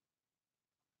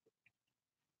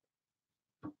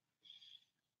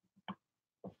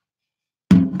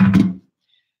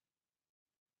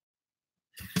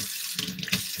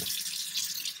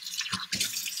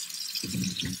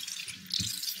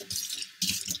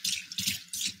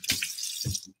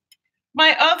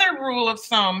 My other rule of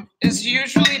thumb is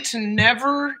usually to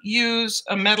never use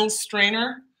a metal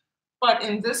strainer, but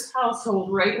in this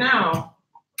household right now,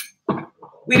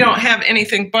 we don't have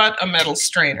anything but a metal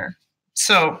strainer.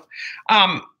 So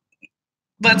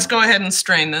let's go ahead and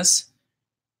strain this.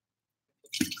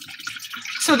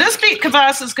 So this beet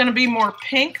kvass is going to be more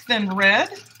pink than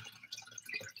red,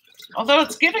 although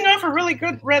it's giving off a really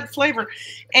good red flavor,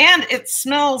 and it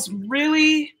smells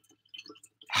really,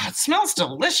 it smells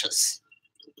delicious.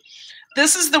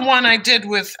 This is the one I did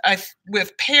with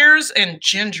pears and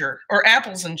ginger, or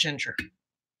apples and ginger.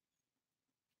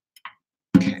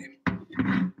 Okay.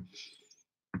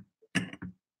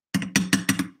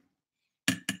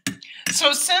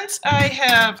 So since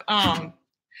I've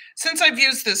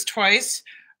used this twice,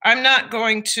 I'm not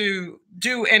going to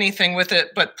do anything with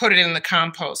it but put it in the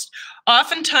compost.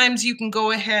 Oftentimes you can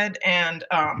go ahead and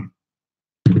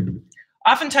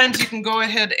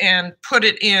put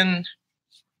it in.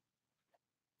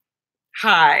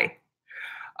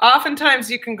 Oftentimes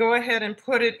you can go ahead and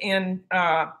put it in,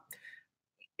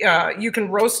 you can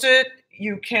roast it.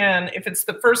 You can, if it's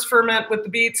the first ferment with the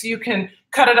beets, you can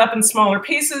cut it up in smaller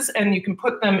pieces and you can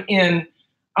put them in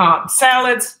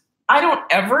salads. I don't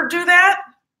ever do that.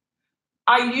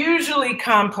 I usually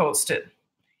compost it.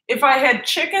 If I had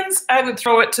chickens, I would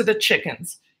throw it to the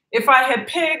chickens. If I had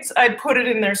pigs, I'd put it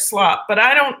in their slop. But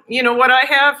I don't, you know what I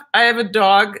have? I have a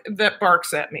dog that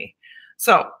barks at me.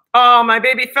 So, oh, my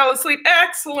baby fell asleep.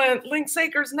 Excellent. Lynx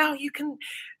Acres. Now you can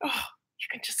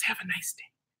just have a nice day.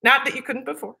 Not that you couldn't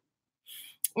before.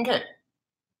 Okay.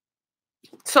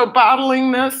 So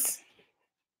bottling this.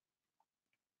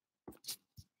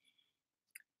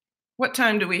 What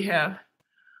time do we have?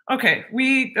 Okay,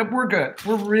 we're good.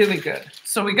 We're really good.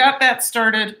 So we got that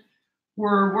started.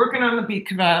 We're working on the beet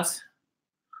kvass.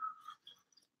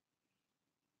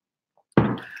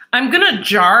 I'm gonna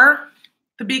jar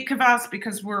the beet kvass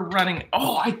because we're running.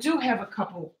 Oh, I do have a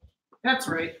couple. That's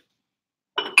right.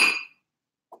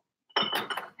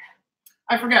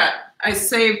 I forgot. I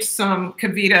saved some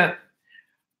Kavita.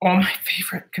 Oh, my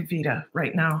favorite Kavita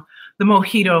right now. The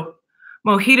mojito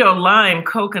lime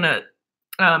coconut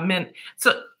mint.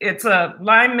 So it's a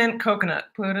lime mint coconut.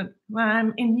 Put a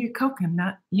lime in your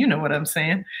coconut. You know what I'm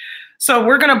saying. So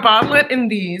we're gonna bottle it in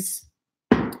these,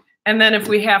 and then if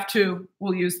we have to,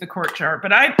 we'll use the quart jar.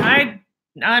 But I'm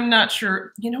not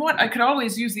sure. You know what? I could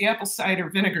always use the apple cider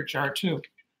vinegar jar too.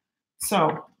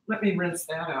 So let me rinse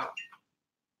that out.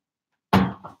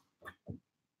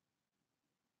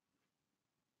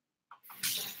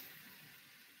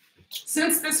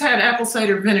 Since this had apple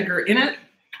cider vinegar in it,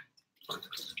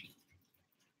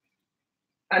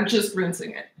 I'm just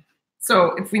rinsing it.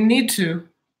 So if we need to,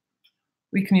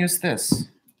 we can use this.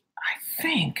 I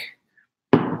think.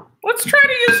 Let's try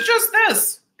to use just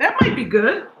this. That might be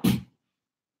good.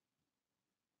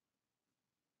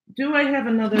 Do I have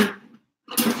another?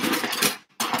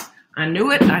 I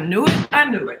knew it, I knew it, I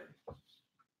knew it.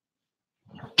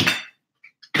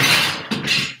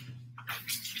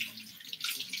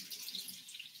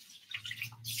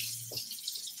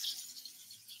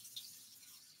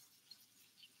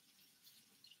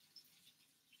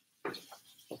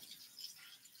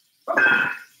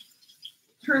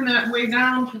 Turn that way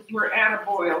down because we're at a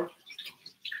boil.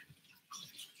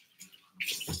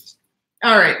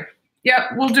 All right.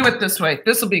 Yep, we'll do it this way.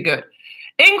 This will be good.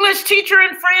 English teacher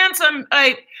in France.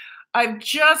 I've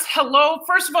just, hello.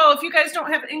 First of all, if you guys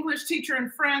don't have an English teacher in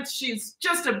France, she's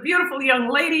just a beautiful young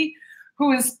lady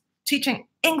who is teaching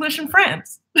English in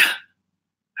France.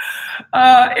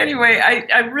 Anyway,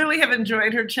 I really have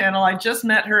enjoyed her channel. I just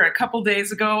met her a couple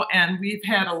days ago and we've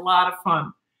had a lot of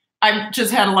fun. I've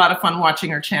just had a lot of fun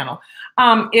watching her channel.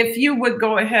 If you would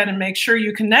go ahead and make sure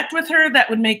you connect with her, that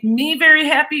would make me very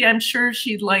happy. I'm sure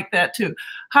she'd like that too.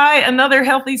 Hi, another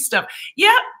healthy stuff.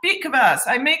 Yeah, Beet Kvass.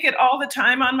 I make it all the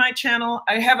time on my channel.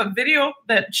 I have a video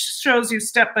that shows you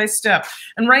step by step.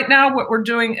 And right now what we're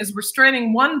doing is we're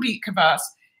straining one Beet Kvass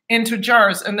into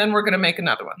jars, and then we're going to make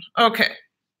another one. Okay,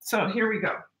 so here we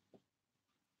go.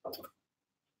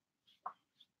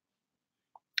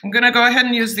 I'm going to go ahead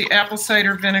and use the apple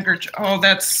cider vinegar. Oh,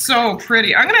 that's so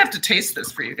pretty. I'm going to have to taste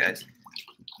this for you guys.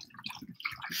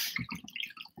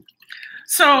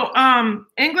 So,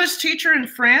 English teacher in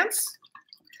France,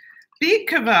 Beet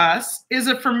Kvass is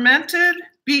a fermented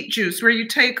beet juice where you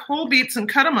take whole beets and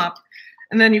cut them up,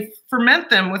 and then you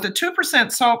ferment them with a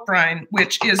 2% salt brine,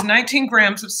 which is 19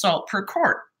 grams of salt per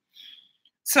quart.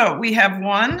 So we have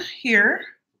one here,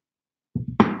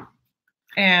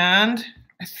 and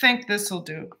I think this will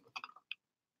do.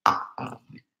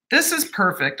 This is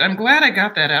perfect. I'm glad I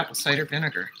got that apple cider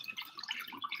vinegar.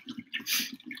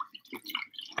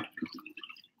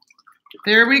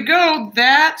 There we go.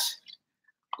 That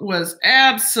was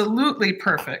absolutely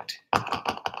perfect.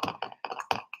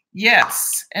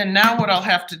 Yes. And now what I'll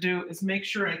have to do is make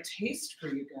sure I taste for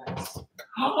you guys.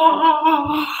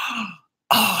 Oh,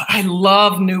 I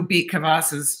love new Beet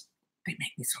Kvasses. They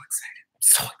make me so excited. I'm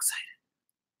so excited.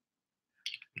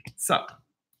 So,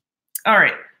 all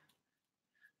right.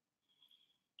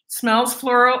 Smells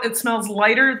floral. It smells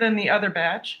lighter than the other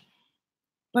batch.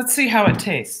 Let's see how it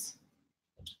tastes.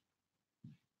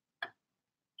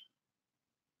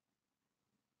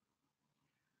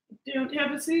 Don't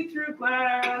have a see-through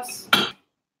glass.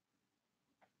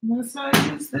 Unless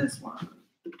I use this one.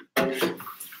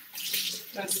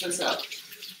 Mess this up.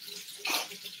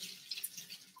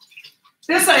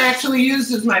 This I actually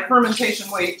used as my fermentation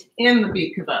weight in the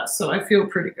Beet Kvass, so I feel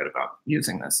pretty good about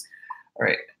using this. All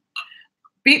right.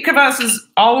 Beet Kvass is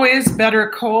always better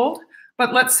cold,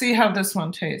 but let's see how this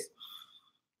one tastes.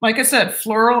 Like I said,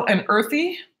 floral and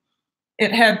earthy.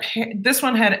 This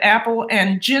one had apple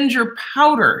and ginger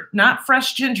powder, not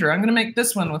fresh ginger. I'm going to make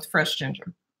this one with fresh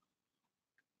ginger.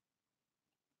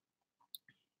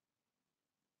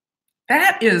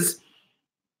 That is,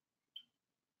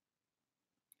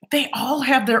 they all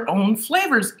have their own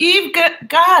flavors. Eve,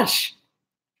 gosh.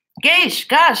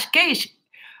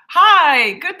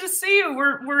 Hi, good to see you.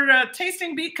 We're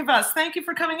tasting Beet Kvass. Thank you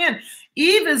for coming in.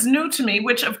 Eve is new to me,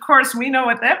 which of course we know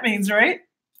what that means, right?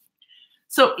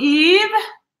 So Eve,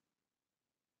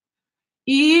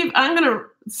 I'm going to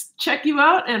check you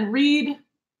out and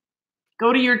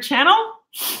go to your channel.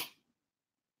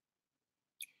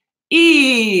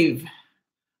 Eve,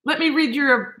 let me read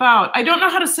your about. I don't know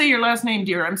how to say your last name,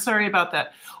 dear. I'm sorry about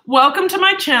that. Welcome to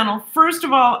my channel. First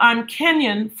of all, I'm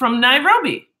Kenyan from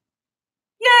Nairobi.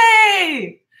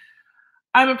 Yay!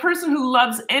 I'm a person who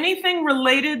loves anything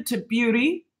related to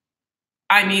beauty.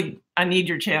 I need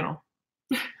your channel.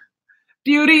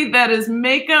 Beauty, that is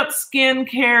makeup,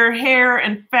 skincare, hair,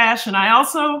 and fashion.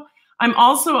 I'm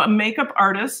also a makeup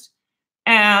artist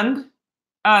and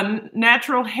a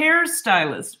natural hair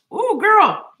stylist. Ooh,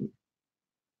 girl.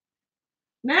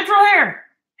 Natural hair.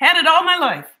 Had it all my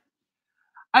life.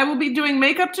 I will be doing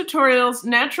makeup tutorials,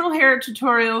 natural hair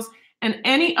tutorials, and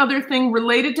any other thing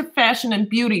related to fashion and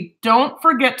beauty. Don't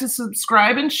forget to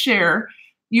subscribe and share.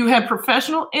 You have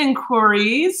professional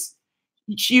inquiries.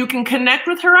 You can connect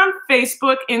with her on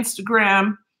Facebook,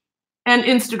 Instagram.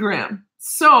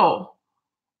 So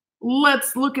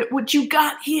let's look at what you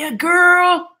got here,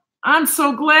 girl. I'm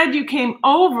so glad you came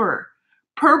over.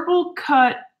 Purple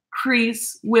cut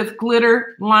crease with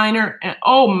glitter liner. And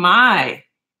oh my,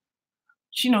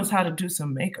 she knows how to do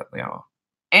some makeup, y'all.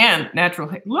 And natural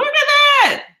hair. Look at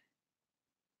that.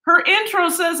 Her intro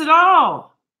says it all.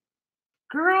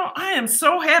 Girl, I am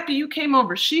so happy you came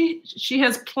over. She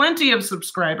has plenty of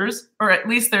subscribers, or at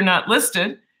least they're not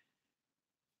listed.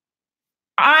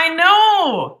 I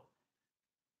know.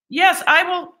 Yes, I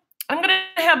will. I'm going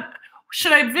to have,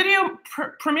 should I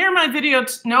premiere my video?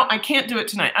 No, I can't do it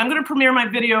tonight. I'm going to premiere my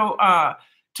video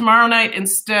tomorrow night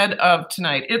instead of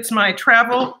tonight. It's my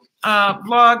travel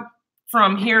vlog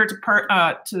from here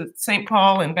to St.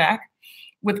 Paul and back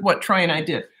with what Troy and I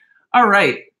did. All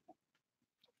right.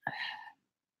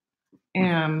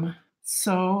 Am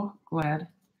so glad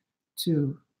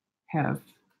to have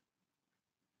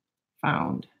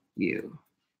found you.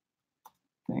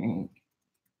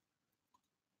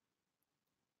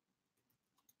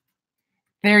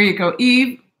 There you go,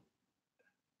 Eve.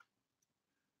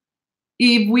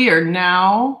 Eve, we are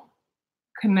now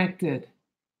connected.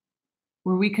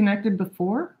 Were we connected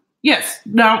before? Yes,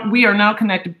 now we are now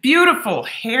connected. Beautiful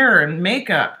hair and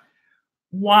makeup.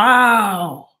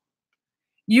 Wow.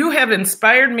 You have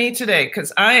inspired me today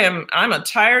because I'm a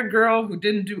tired girl who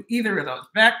didn't do either of those.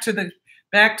 Back to the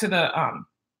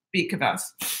Beet Kvass.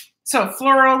 So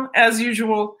floral as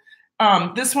usual.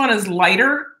 This one is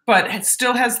lighter, but it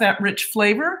still has that rich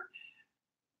flavor.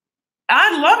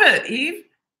 I love it, Eve.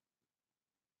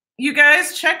 You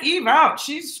guys check Eve out.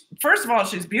 She's, first of all,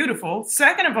 she's beautiful.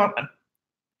 Second of all,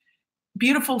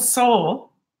 beautiful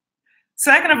soul.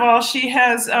 Second of all,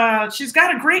 she's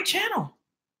got a great channel.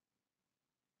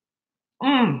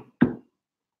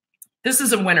 This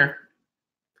is a winner.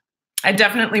 I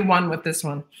definitely won with this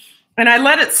one. And I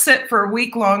let it sit for a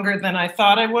week longer than I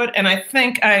thought I would. And I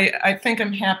think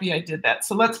I'm happy I did that.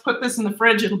 So let's put this in the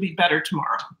fridge. It'll be better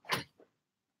tomorrow.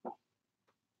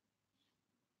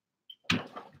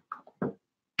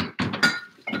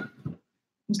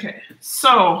 Okay,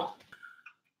 so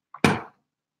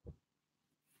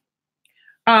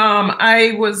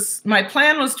my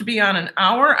plan was to be on an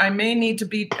hour. I may need to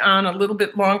be on a little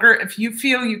bit longer. If you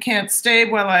feel you can't stay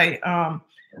while I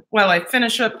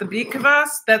finish up the Beet Kvass,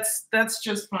 that's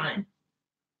just fine.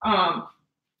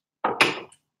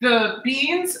 The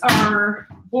beans are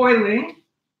boiling.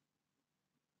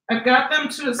 I've got them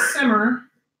to a simmer,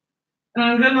 and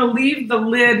I'm going to leave the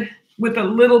lid with a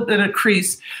little bit of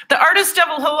crease. The Artist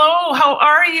Devil, hello, how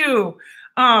are you?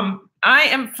 I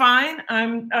am fine.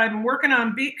 I'm working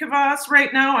on Beet Kvass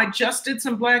right now. I just did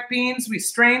some black beans. We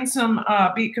strained some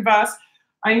Beet Kvass.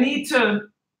 I need to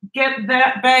get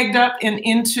that bagged up and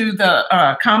into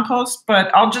the compost, but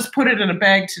I'll just put it in a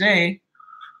bag today.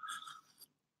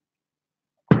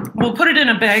 We'll put it in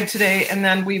a bag today, and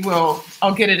then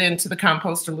I'll get it into the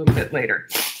compost a little bit later.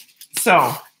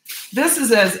 So this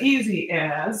is as easy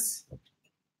as,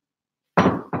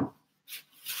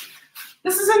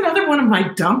 this is another one of my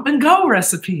dump and go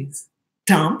recipes.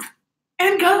 Dump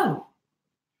and go.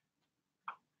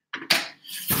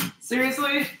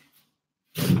 Seriously?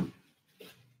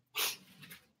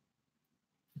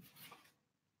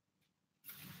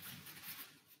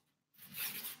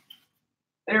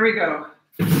 There we go.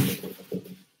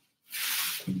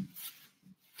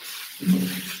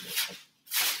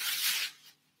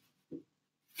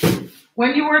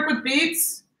 When you work with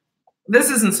beets, this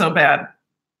isn't so bad,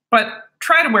 but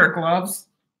try to wear gloves.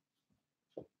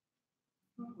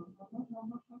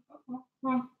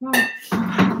 God,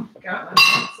 that's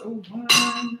so fun.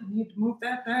 I need to move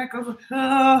that back over.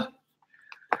 I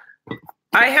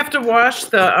have to wash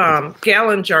the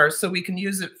gallon jar so we can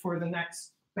use it for the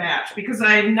next batch because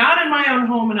I'm not in my own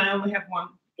home and I only have 1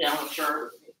 gallon jar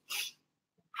with me.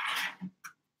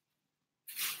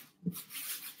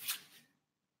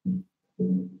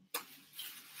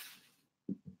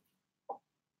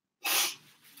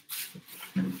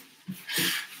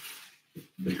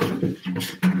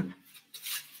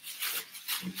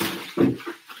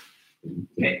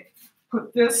 Okay,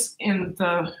 put this in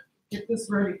get this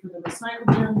ready for the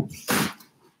recycle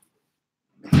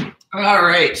bin. All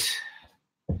right.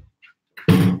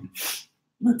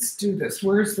 Let's do this.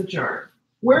 Where's the jar?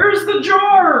 Where's the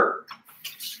jar?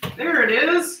 There it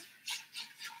is.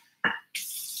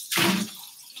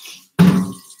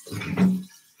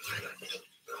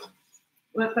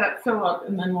 Let that fill up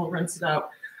and then we'll rinse it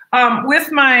out.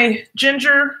 With my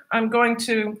ginger, I'm going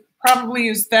to probably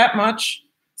use that much.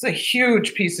 It's a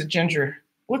huge piece of ginger.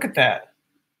 Look at that.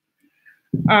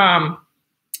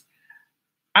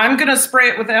 I'm going to spray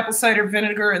it with apple cider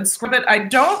vinegar and scrub it. I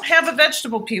don't have a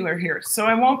vegetable peeler here, so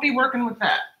I won't be working with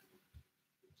that.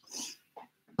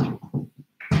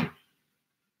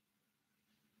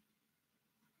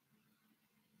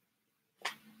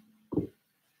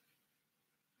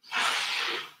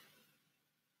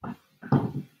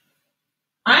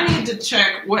 I need to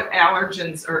check what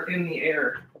allergens are in the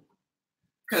air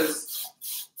because,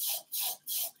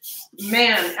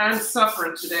 man, I'm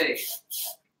suffering today.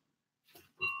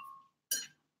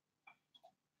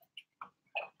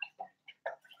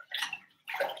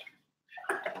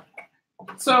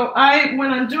 So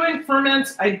when I'm doing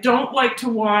ferments, I don't like to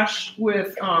wash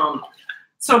with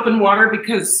soap and water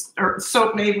because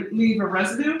soap may leave a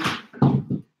residue.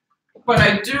 But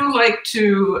I do like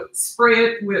to spray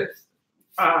it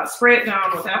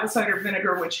down with apple cider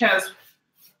vinegar, which has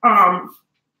good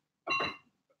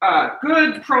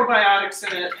probiotics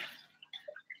in it.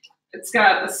 It's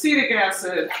got acetic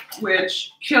acid,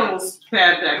 which kills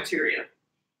bad bacteria,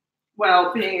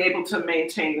 while being able to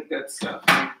maintain the good stuff.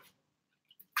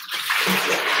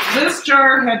 This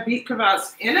jar had Beet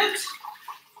Kvass in it,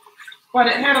 but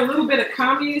it had a little bit of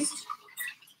comm yeast,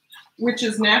 which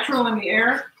is natural in the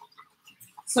air.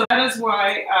 So that is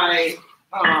why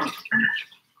it's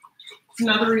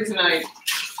another reason I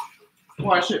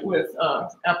wash it with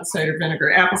apple cider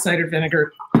vinegar. Apple cider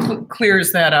vinegar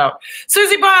clears that out.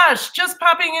 Susie Bosch, just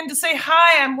popping in to say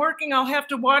hi. I'm working. I'll have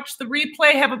to watch the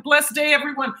replay. Have a blessed day,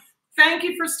 everyone. Thank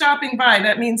you for stopping by.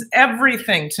 That means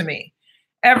everything to me.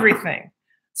 Everything.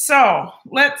 So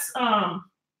let's, a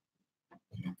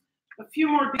few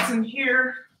more bits in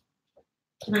here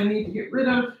that I need to get rid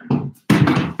of.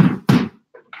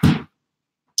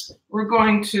 We're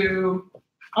going to,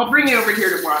 I'll bring you over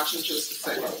here to watch in just a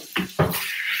second.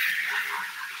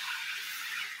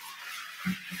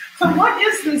 So what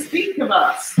is this beet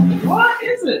kvass? What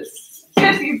is it?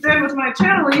 If you've been with my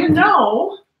channel, you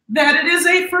know that it is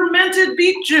a fermented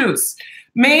beet juice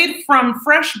made from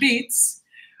fresh beets,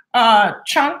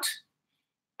 chunked,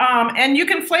 and you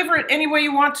can flavor it any way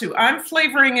you want to. I'm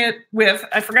flavoring it with,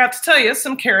 I forgot to tell you,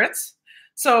 some carrots.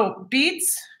 So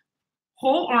beets,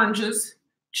 whole oranges,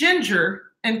 ginger,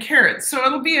 and carrots. So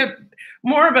it'll be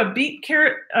more of a beet,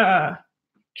 carrot,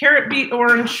 beet,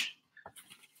 orange,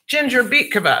 ginger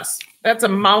beet kvass. That's a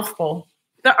mouthful.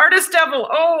 The Artist Devil.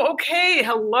 Oh, okay.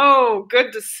 Hello.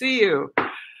 Good to see you.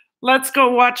 Let's go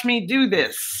watch me do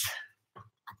this,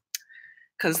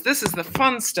 because this is the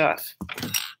fun stuff.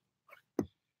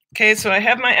 Okay, so I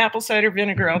have my apple cider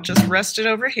vinegar. I'll just rest it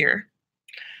over here.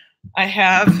 I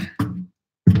have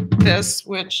this,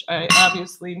 which I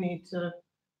obviously need to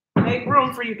make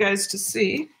room for you guys to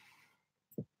see.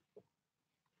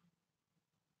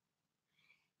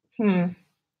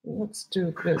 Let's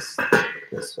do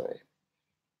this way.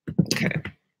 Okay.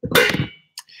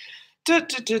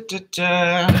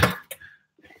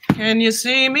 Can you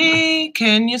see me?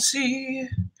 Can you see?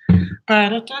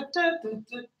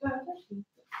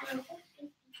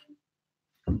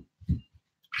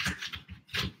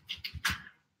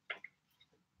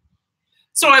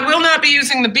 So I will not be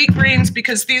using the beet greens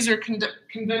because these are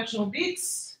conventional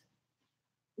beets.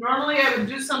 Normally I would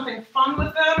do something fun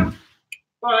with them,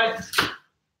 but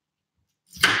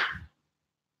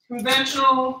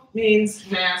conventional means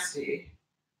nasty.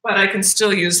 But I can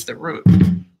still use the root.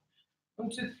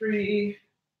 1, 2, 3.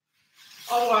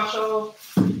 I'll wash all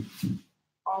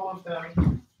of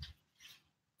them.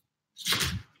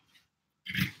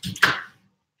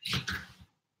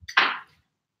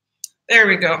 There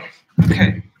we go.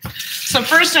 Okay. So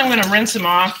first I'm going to rinse them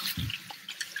off.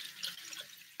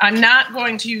 I'm not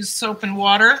going to use soap and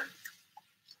water.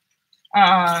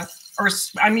 Or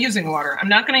I'm using water. I'm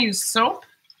not going to use soap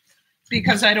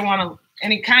because I don't want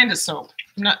any kind of soap.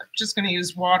 I'm not just going to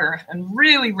use water and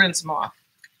really rinse them off.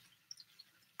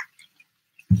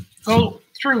 Go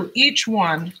through each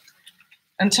one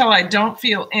until I don't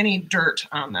feel any dirt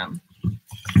on them.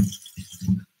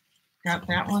 Got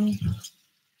that one?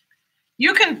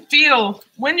 You can feel,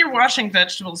 when you're washing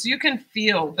vegetables, you can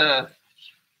feel the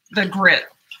grit.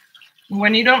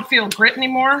 When you don't feel grit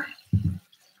anymore,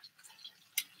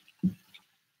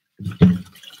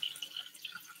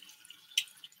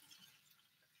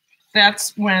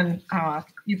 that's when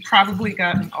you've probably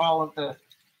gotten all of the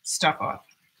stuff off.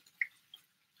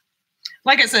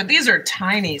 Like I said, these are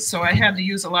tiny, so I had to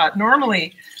use a lot.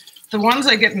 Normally, the ones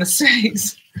I get in the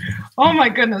cities, oh my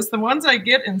goodness, the ones I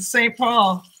get in St.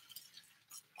 Paul,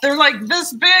 they're like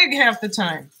this big half the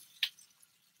time.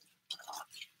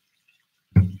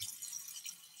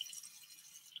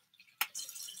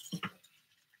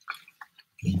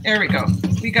 There we go.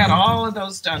 We got all of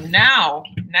those done. Now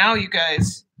you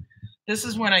guys, this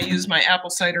is when I use my apple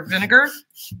cider vinegar.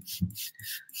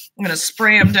 I'm going to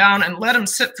spray them down and let them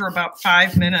sit for about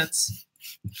 5 minutes.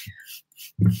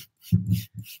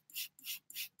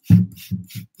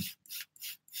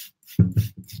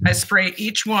 I spray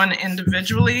each one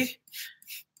individually.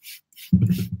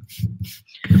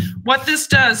 What this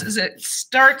does is it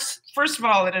starts, first of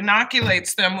all, it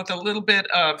inoculates them with a little bit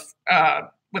of,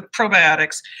 with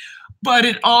probiotics, but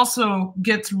it also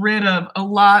gets rid of a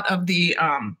lot of the,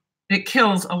 it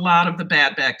kills a lot of the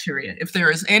bad bacteria. If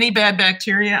there is any bad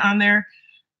bacteria on there,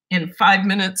 in 5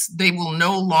 minutes, they will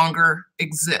no longer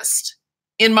exist.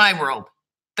 In my world,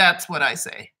 that's what I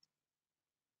say.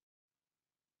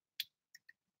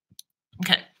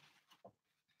 Okay.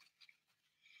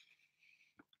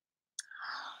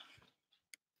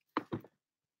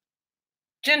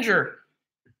 Ginger.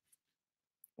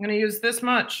 I'm going to use this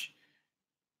much.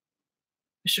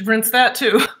 I should rinse that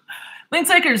too.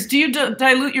 Linksakers, do you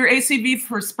dilute your ACV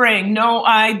for spraying? No,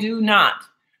 I do not.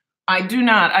 I do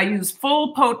not. I use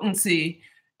full potency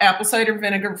apple cider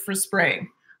vinegar for spraying.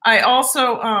 I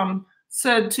also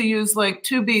said to use like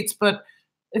 2 beets, but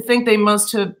I think they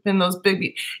must have been those big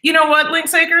beets. You know what,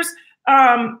 Linksakers?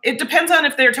 It depends on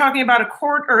if they're talking about a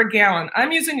quart or a gallon.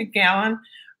 I'm using a gallon,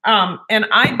 and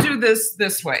I do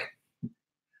this way.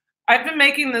 I've been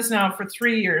making this now for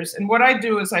 3 years, and what I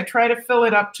do is I try to fill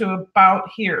it up to about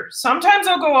here. Sometimes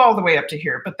I'll go all the way up to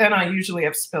here, but then I usually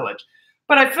have spillage.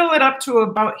 But I fill it up to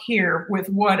about here with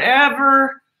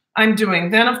whatever I'm doing.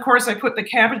 Then, of course, I put the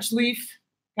cabbage leaf.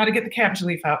 Got to get the cabbage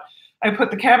leaf out. I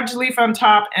put the cabbage leaf on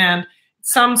top and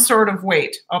some sort of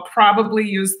weight. I'll probably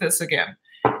use this again.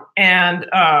 And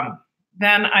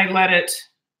then I let it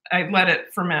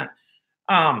ferment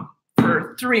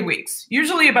for 3 weeks,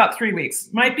 usually about 3 weeks.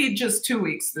 Might be just 2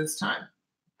 weeks this time,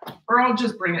 or I'll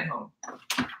just bring it home.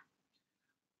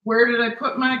 Where did I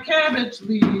put my cabbage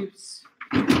leaves?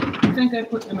 I think I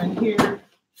put them in here.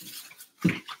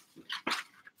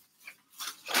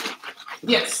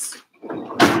 Yes.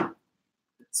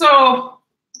 So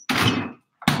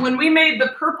when we made the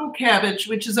purple cabbage,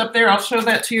 which is up there, I'll show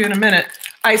that to you in a minute,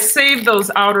 I saved those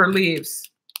outer leaves.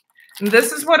 And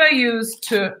this is what I use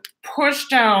to push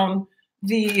down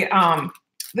the,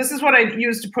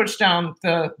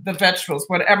 the vegetables,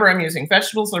 whatever I'm using,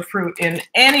 vegetables or fruit in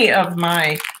any of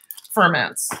my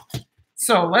ferments.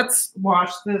 So let's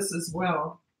wash this as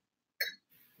well.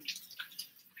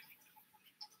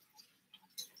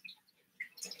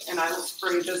 And I will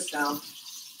spray this down.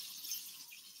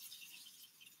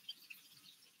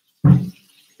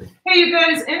 Hey, you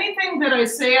guys, anything that I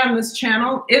say on this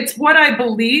channel, it's what I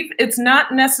believe. It's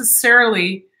not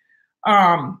necessarily,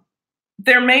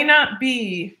 there may not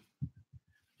be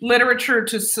literature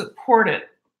to support it.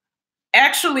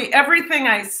 Actually, everything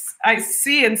I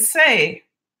see and say,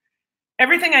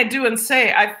 everything I do and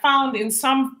say, I found in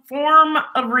some form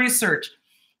of research.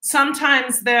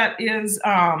 Sometimes that is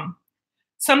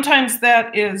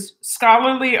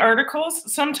scholarly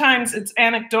articles. Sometimes it's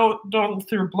anecdotal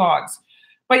through blogs.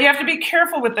 But you have to be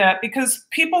careful with that because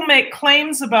people make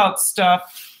claims about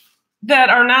stuff that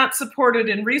are not supported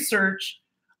in research.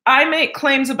 I make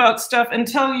claims about stuff and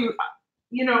tell you,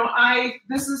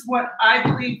 this is what I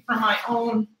believe from my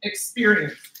own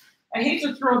experience. I hate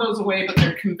to throw those away, but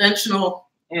they're conventional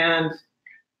and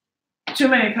too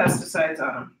many pesticides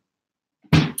on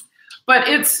them. But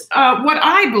it's what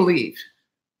I believe,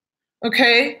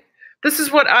 okay? This is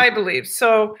what I believe.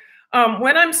 So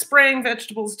when I'm spraying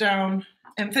vegetables down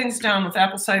and things down with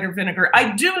apple cider vinegar,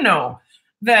 I do know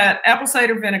that apple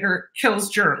cider vinegar kills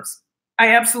germs.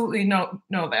 I absolutely know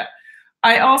that.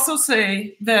 I also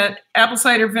say that apple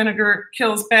cider vinegar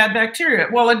kills bad bacteria.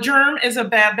 Well, a germ is a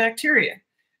bad bacteria.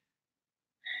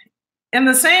 In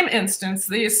the same instance,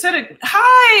 the acidic,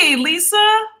 hi,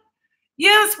 Lisa.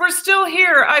 Yes, we're still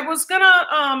here. I was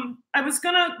gonna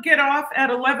get off at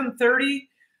 11:30,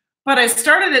 but I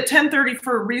started at 10:30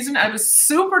 for a reason. I was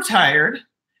super tired.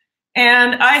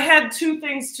 And I had 2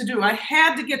 things to do. I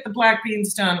had to get the black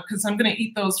beans done because I'm going to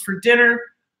eat those for dinner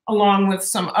along with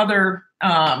some other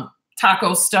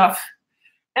taco stuff.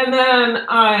 And then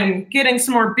I'm getting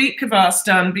some more beet kvass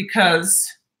done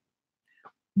because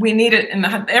we need it.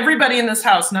 Everybody in this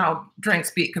house now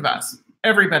drinks beet kvass.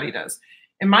 Everybody does.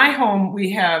 In my home,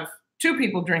 we have 2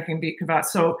 people drinking beet kvass.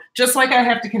 So just like I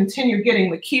have to continue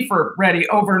getting the kefir ready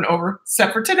over and over,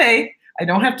 except for today, I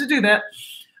don't have to do that.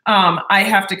 I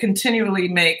have to continually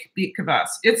make beet kvass.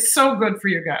 It's so good for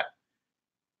your gut.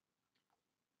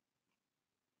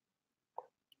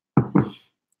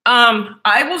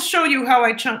 I will show you how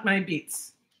I chunk my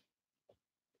beets.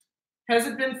 Has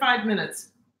it been 5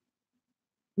 minutes?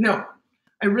 No,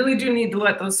 I really do need to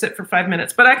let those sit for 5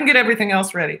 minutes, but I can get everything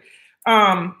else ready.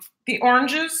 The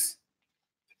oranges,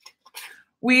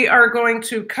 we are going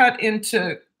to cut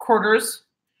into quarters.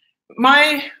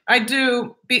 I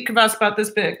do beet kvass about this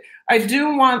big. I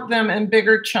do want them in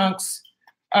bigger chunks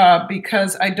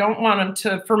because I don't want them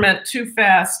to ferment too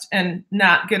fast and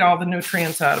not get all the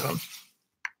nutrients out of them.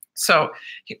 So,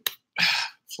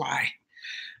 fly.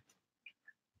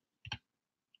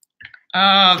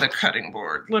 The cutting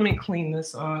board. Let me clean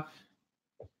this off.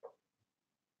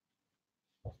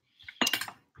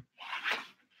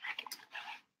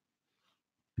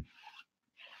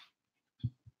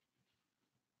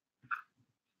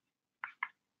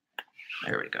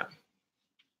 There we go.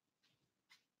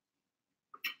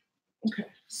 Okay,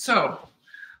 so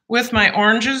with my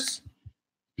oranges,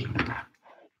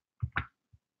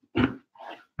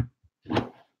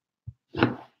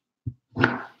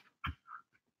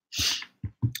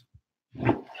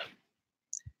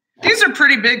 these are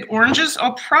pretty big oranges.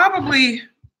 I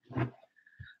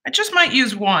just might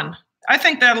use one. I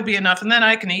think that'll be enough, and then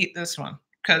I can eat this one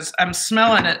because I'm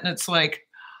smelling it and it's like,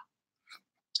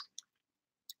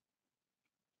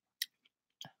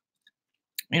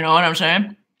 you know what I'm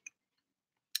saying?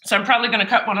 So I'm probably going to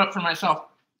cut one up for myself.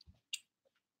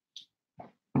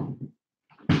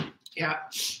 Yeah.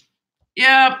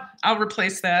 Yeah, I'll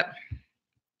replace that.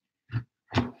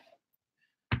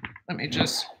 Let me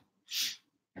just,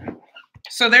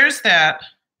 so there's that.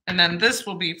 And then this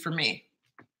will be for me.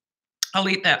 I'll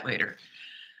eat that later.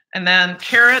 And then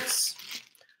carrots.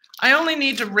 I only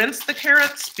need to rinse the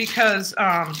carrots because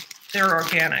they're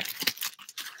organic.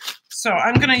 So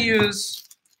I'm going to use,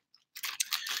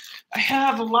 I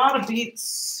have a lot of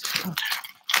beets.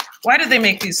 Why do they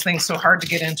make these things so hard to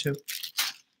get into?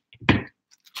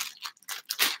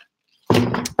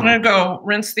 I'm going to go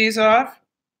rinse these off.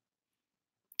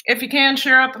 If you can,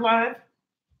 share out the live.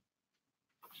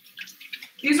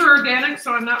 These are organic,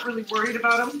 so I'm not really worried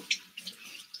about them.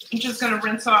 I'm just going to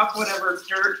rinse off whatever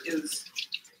dirt is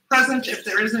present. If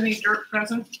there is any dirt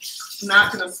present, I'm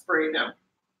not going to spray them.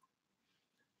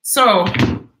 So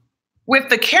with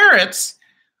the carrots,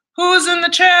 who's in the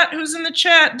chat? Who's in the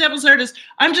chat? Devil's Artist.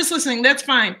 I'm just listening. That's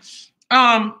fine.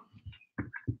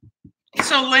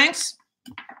 So links.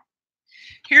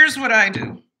 Here's what I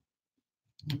do.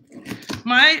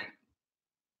 My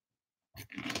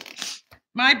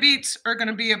beets are going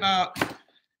to be about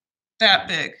that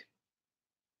big.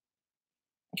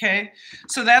 Okay,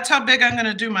 so that's how big I'm going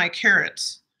to do my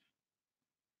carrots.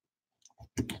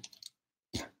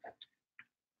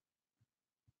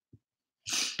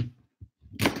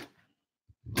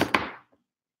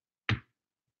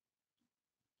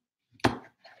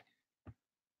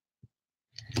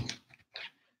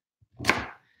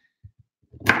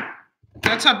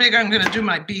 That's how big I'm going to do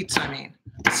my beets, I mean.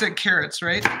 I said carrots,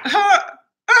 right?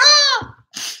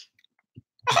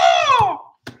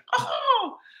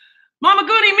 Mama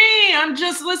Goody, me. I'm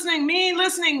just listening. Me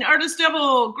listening. Artist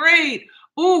Devil, great.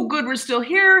 Oh, good. We're still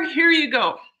here. Here you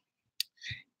go.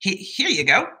 Here you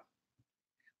go.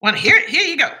 Here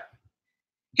you go.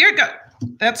 Here you go.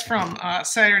 That's from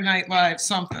Saturday Night Live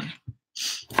something.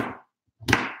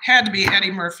 Had to be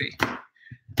Eddie Murphy.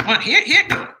 Here you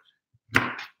go.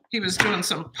 He was doing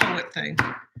some poet thing.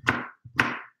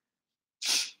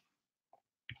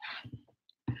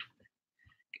 Get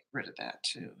rid of that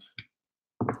too.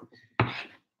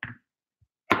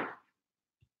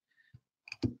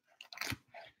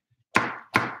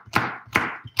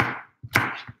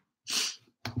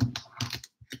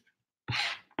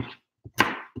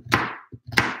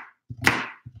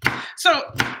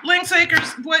 So, Lynx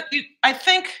Acres, I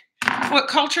think what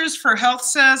Cultures for Health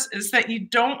says is that you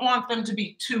don't want them to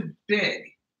be too big.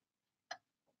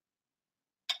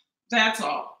 That's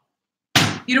all.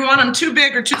 You don't want them too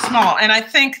big or too small. And I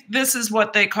think this is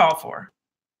what they call for,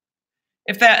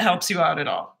 if that helps you out at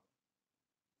all.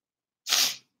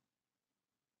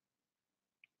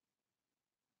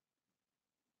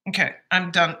 Okay,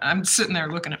 I'm done. I'm sitting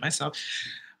there looking at myself.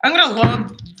 I'm going to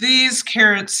load these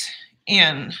carrots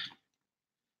in.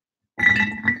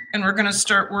 And we're going to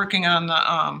start working on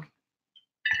the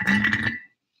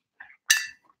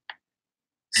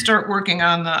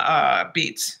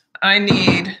beets. I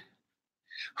need,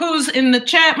 who's in the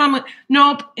chat, Mama?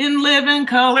 Nope, in living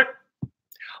color.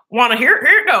 Want to hear?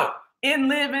 Here you go. In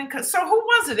living color. So who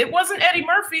was it? It wasn't Eddie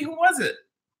Murphy. Who was it?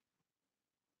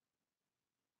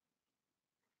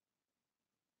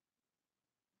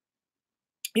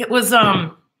 It was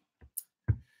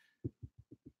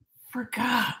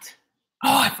forgot.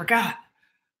 Oh, I forgot.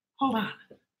 Hold on.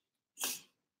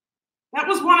 That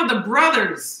was one of the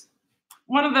brothers.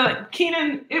 One of the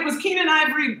it was Keenan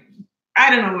Ivory.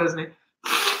 I don't know his name.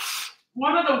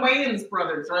 One of the Wayans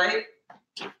brothers, right?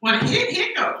 When here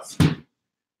goes.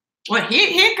 Well,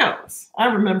 here goes. I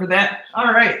remember that.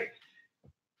 All right.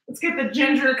 Let's get the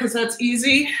ginger because that's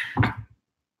easy.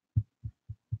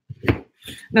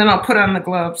 Then I'll put on the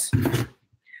gloves.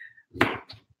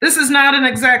 This is not an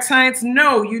exact science.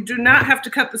 No, you do not have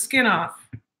to cut the skin off,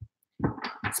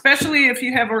 especially if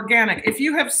you have organic. If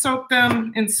you have soaked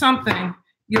them in something,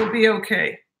 you'll be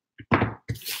okay.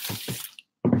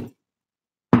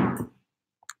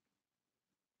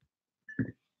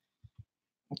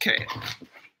 Okay.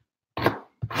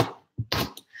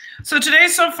 So today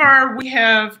so far we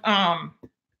have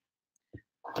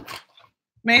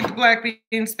made the black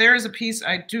beans. There is a piece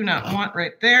I do not want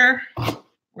right there.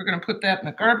 We're going to put that in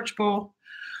the garbage bowl.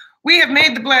 We have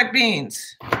made the black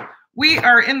beans. We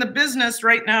are in the business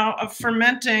right now of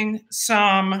fermenting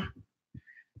some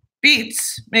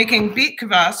beets, making beet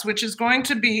kvass, which is going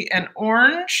to be an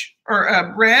orange or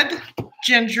a red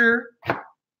ginger,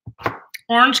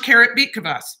 orange carrot beet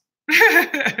kvass.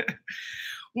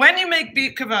 When you make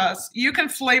beet kvass, you can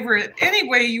flavor it any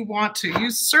way you want to. You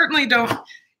certainly don't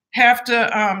have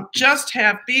to just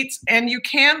have beets, and you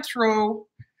can throw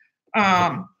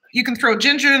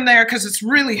ginger in there because it's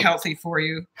really healthy for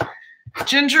you.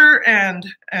 ginger and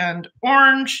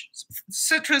orange,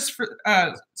 citrus for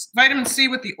vitamin C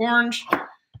with the orange,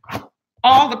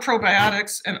 all the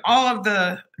probiotics and all of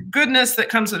the goodness that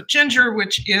comes with ginger,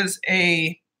 which is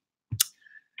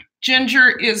ginger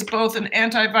is both an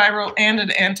antiviral and an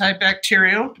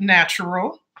antibacterial,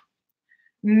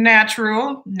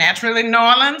 naturally New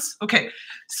Orleans. Okay,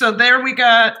 so there we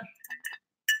got,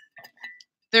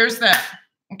 there's that,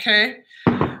 okay?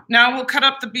 Now we'll cut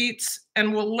up the beets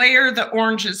and we'll layer the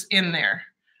oranges in there.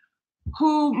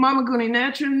 Who, Mama Goonie,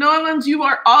 Natural New Orleans, you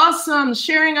are awesome.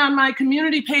 Sharing on my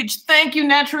community page. Thank you,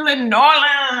 Naturally New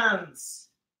Orleans.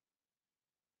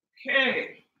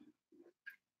 Okay.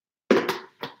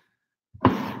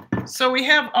 So we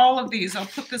have all of these. I'll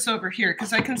put this over here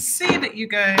because I can see that you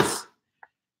guys,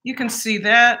 you can see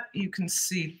that. You can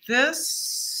see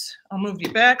this. I'll move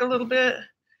you back a little bit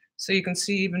so you can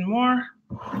see even more.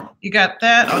 You got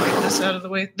that. I'll get this out of the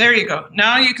way. There you go.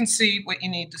 Now you can see what you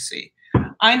need to see.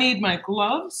 I need my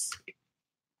gloves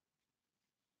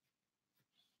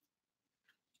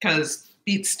because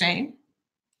beet stain.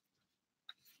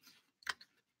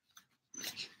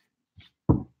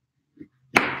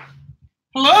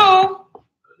 Hello?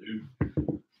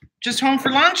 Just home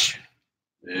for lunch?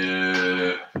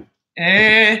 Yeah.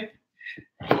 Eh.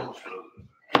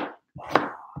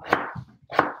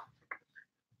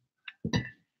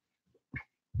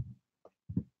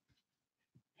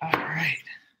 All right.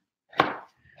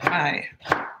 My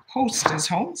host is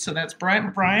home, so that's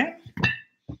Brian.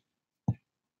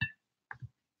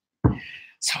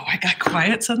 So I got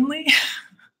quiet suddenly.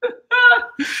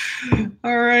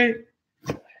 All right.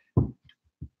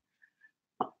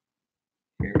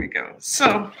 Here we go.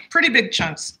 So pretty big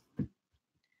chunks.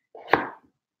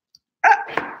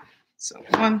 So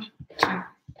 1, 2.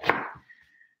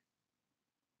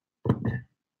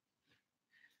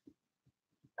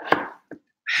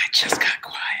 I just got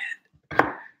quiet.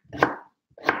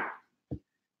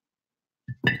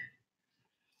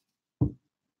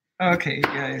 Okay, you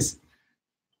guys.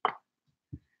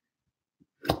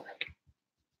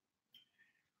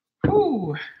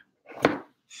 Ooh. Good morning.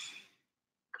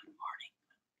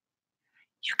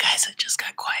 You guys, I just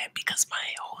got quiet because my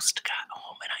host got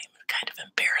home and I'm kind of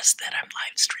embarrassed that I'm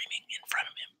live streaming in front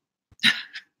of him.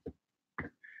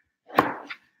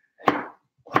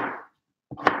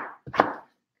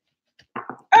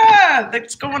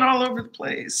 That's going all over the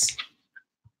place.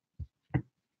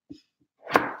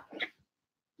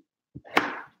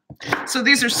 So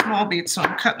these are small beets, so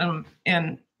I'm cutting them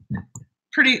in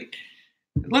pretty,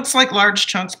 it looks like large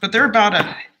chunks, but they're about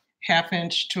a 1/2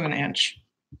 inch to 1 inch.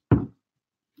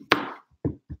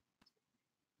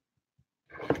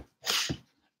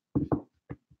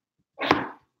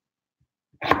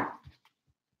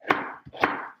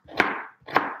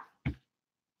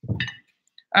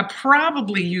 I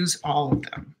probably use all of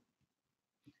them.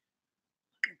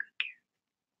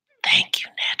 Thank you,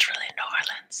 Naturally New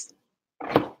Orleans.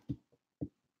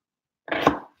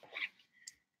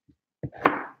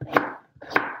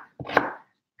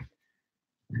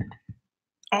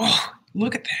 Oh,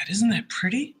 look at that. Isn't that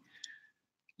pretty?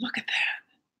 Look at that.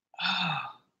 Oh.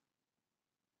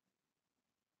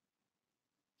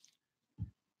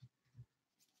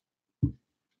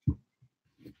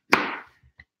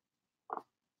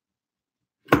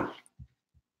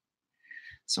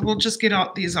 So we'll just get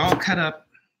all these all cut up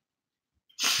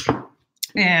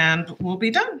and we'll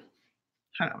be done.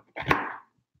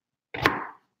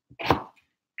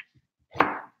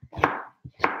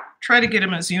 Try to get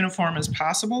them as uniform as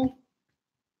possible.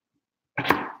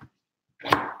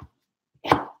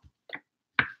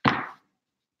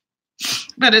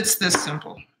 But it's this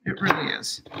simple. It really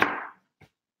is.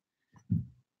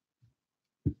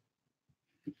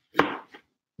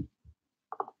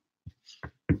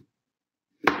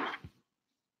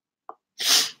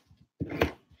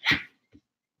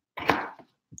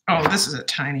 Oh, this is a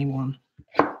tiny one.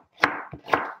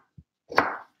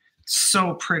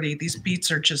 So pretty. These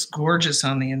beets are just gorgeous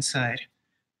on the inside.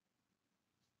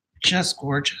 Just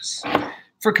gorgeous.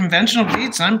 For conventional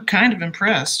beets, I'm kind of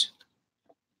impressed.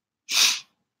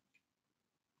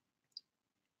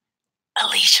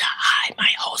 Alicia, hi, my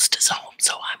host is home,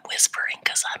 so I'm whispering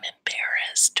because I'm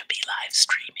embarrassed to be live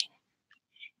streaming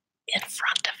in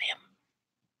front of him.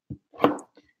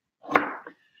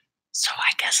 So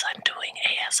I guess I'm doing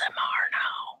ASMR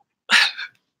now.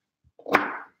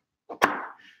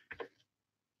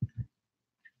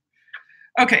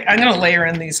 Okay, I'm going to layer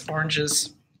in these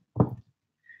oranges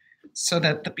so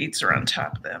that the beets are on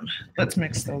top of them. Let's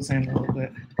mix those in a little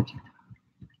bit.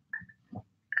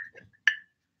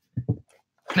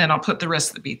 Then I'll put the rest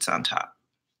of the beets on top.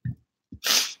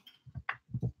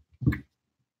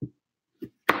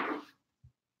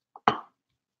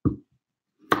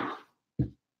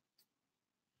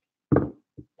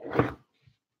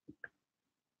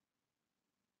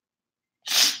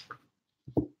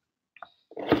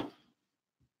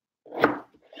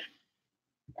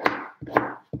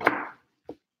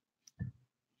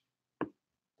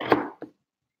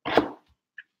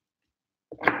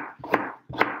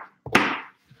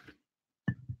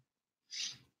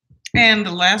 And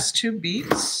the last 2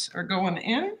 beets are going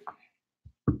in.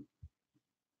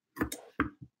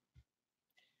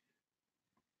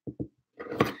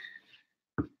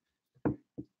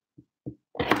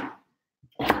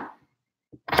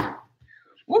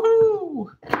 Woohoo!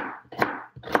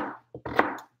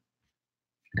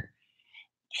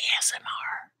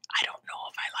 ASMR. I don't know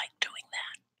if I like doing that.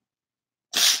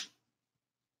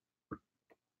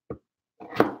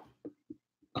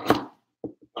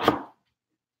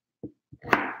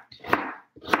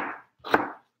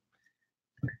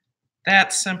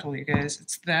 That's simple, you guys.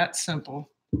 It's that simple.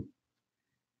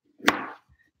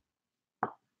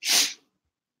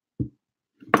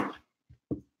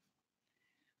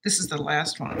 This is the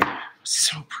last one.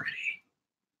 So pretty.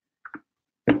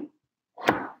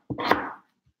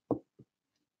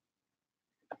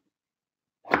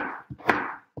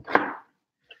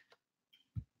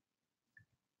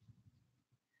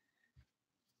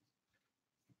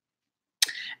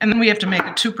 And then we have to make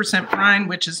a 2% brine,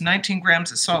 which is 19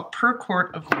 grams of salt per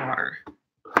quart of water.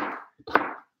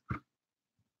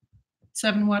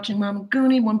 7 watching Mama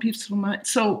Goonie, 1 piece of my.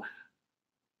 So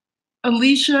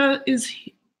Alicia is,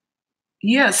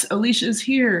 yes, Alicia is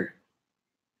here.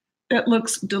 That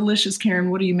looks delicious, Karen.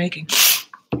 What are you making?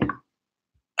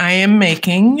 I am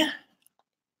making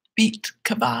beet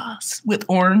kvass with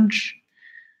orange.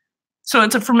 So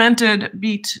it's a fermented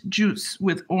beet juice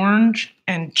with orange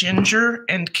and ginger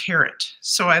and carrot.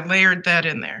 So I layered that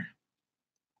in there.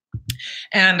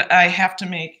 And I have to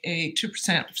make a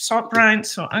 2% salt brine.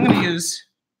 So I'm going to use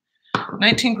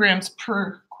 19 grams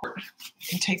per quart.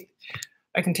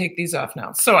 I can take these off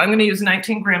now. So I'm going to use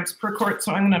 19 grams per quart.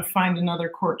 So I'm going to find another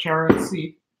quart jar and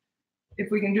see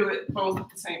if we can do it both at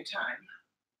the same time.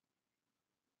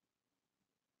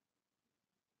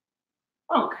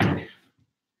 Okay.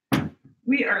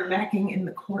 We are lacking in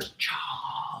the quart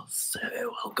jars, so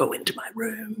I'll go into my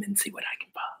room and see what I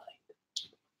can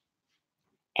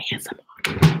find.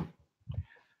 ASMR.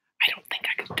 I don't think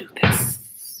I can do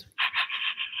this.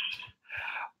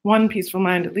 1 peaceful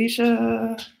mind,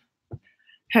 Alicia.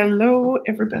 Hello,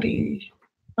 everybody.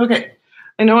 Okay,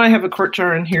 I know I have a quart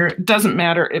jar in here. It doesn't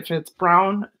matter if it's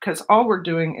brown, because all we're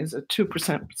doing is a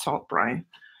 2% salt brine.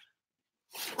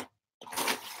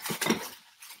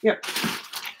 Yep.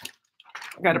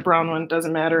 I got a brown one,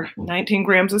 doesn't matter. 19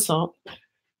 grams of salt.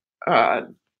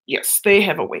 Yes, they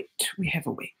have a weight. We have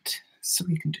a weight. So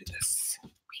we can do this.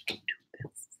 We can do this.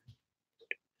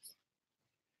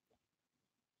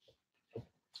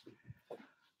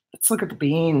 Let's look at the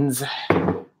beans.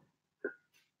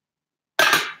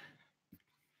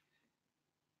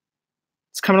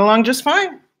 It's coming along just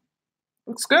fine.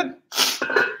 Looks good.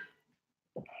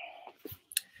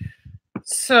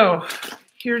 So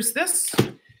here's this.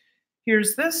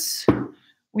 Here's this.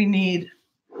 We need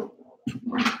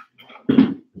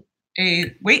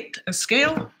a weight, a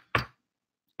scale.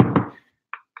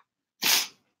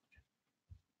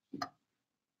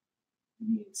 We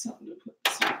need something to put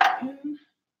this in.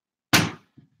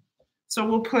 So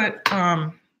we'll put,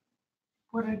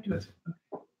 what did I do with it?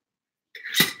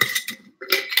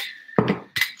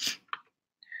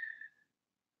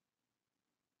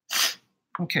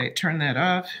 Okay, turn that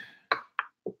off.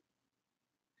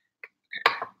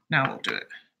 Now we'll do it.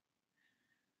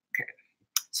 Okay,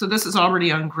 so this is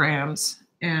already on grams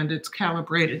and it's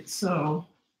calibrated. So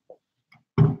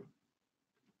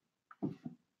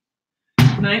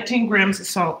 19 grams of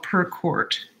salt per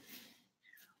quart.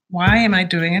 Why am I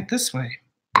doing it this way?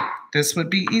 This would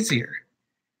be easier.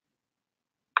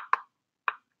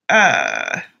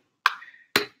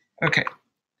 Okay.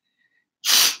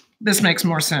 This makes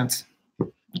more sense.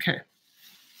 Okay.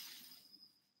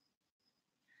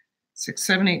 6,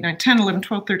 7, 8, 9, 10, 11,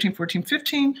 12, 13, 14,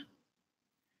 15,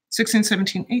 16,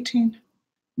 17, 18,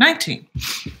 19.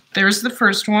 There's the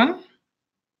first one.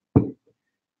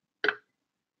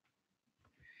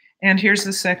 And here's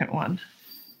the second one.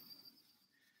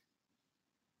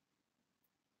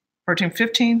 14,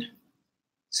 15,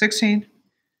 16,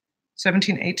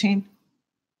 17, 18,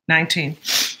 19.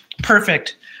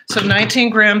 Perfect. So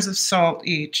 19 grams of salt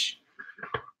each.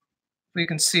 We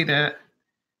can see that.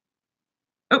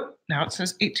 Oh, now it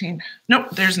says 18.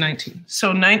 Nope, there's 19.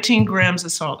 So 19 grams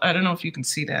of salt. I don't know if you can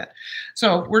see that.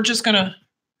 So we're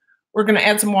gonna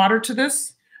add some water to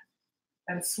this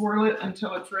and swirl it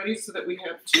until it's ready so that we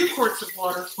have 2 quarts of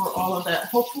water for all of that.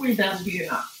 Hopefully that'll be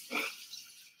enough.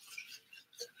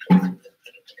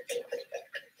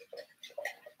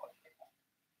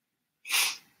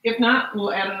 If not,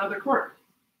 we'll add another quart.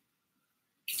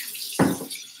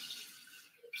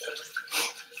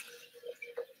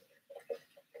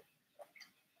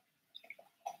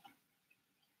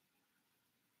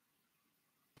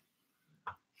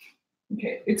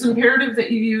 Okay, it's imperative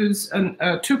that you use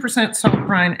a 2% salt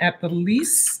brine at the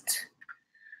least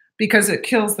because it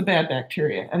kills the bad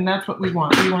bacteria, and that's what we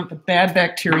want. We want the bad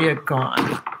bacteria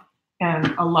gone, and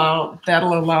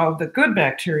that'll allow the good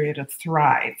bacteria to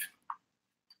thrive.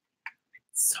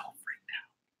 So freaked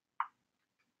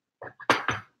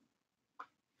out.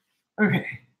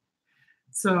 Okay,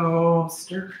 so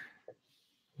stir.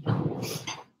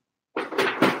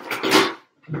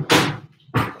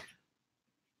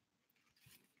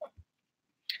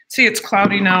 See, it's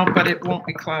cloudy now, but it won't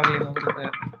be cloudy in a little bit.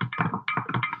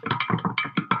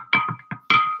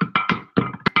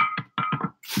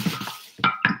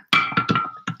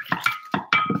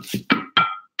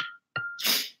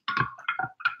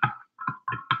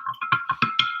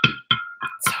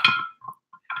 So,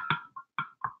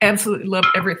 absolutely love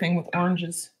everything with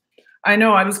oranges. I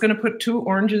know I was going to put 2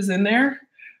 oranges in there,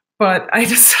 but I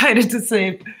decided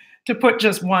to put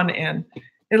just 1 in.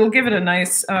 It'll give it a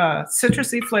nice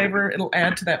citrusy flavor. It'll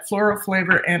add to that floral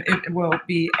flavor, and it will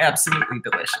be absolutely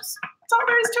delicious. That's all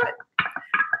there is to it.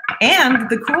 And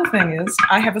the cool thing is,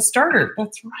 I have a starter.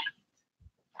 That's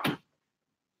right.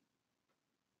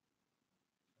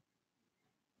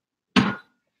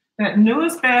 That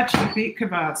newest batch of Beet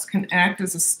Kvass can act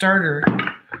as a starter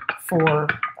for,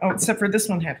 oh, except for this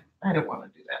one I don't want to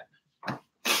do that.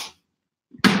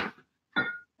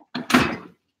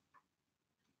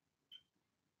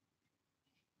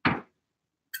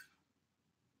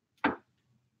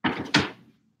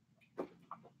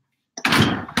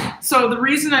 So the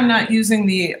reason I'm not using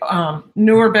the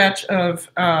newer batch of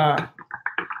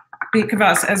Beet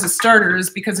Kvass as a starter is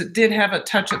because it did have a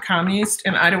touch of common yeast,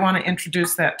 and I don't want to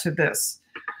introduce that to this.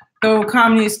 Though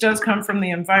common yeast does come from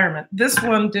the environment, this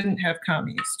one didn't have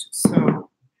common yeast. So,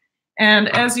 and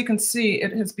as you can see,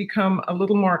 it has become a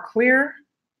little more clear.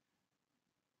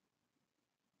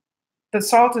 The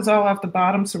salt is all off the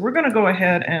bottom, so we're going to go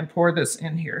ahead and pour this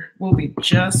in here. We'll be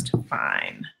just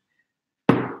fine.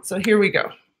 So here we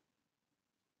go.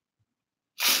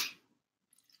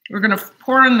 We're going to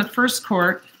pour in the first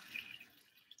quart.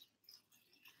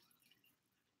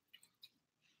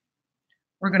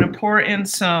 We're going to pour in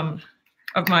some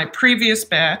of my previous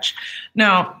batch.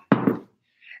 Now,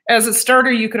 as a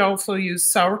starter, you could also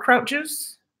use sauerkraut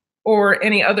juice or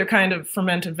any other kind of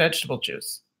fermented vegetable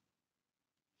juice.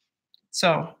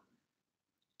 So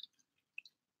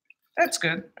that's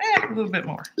good. A little bit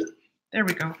more. There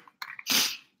we go.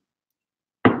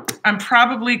 I'm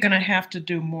probably going to have to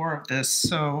do more of this,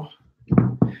 so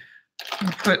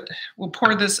we'll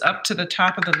pour this up to the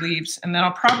top of the leaves, and then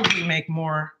I'll probably make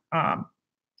more.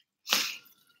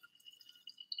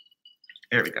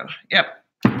 There we go. Yep.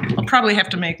 I'll probably have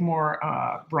to make more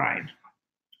brine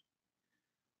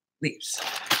leaves.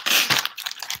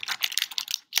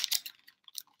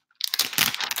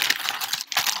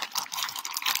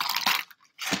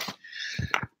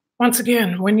 Once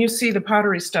again, when you see the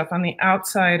powdery stuff on the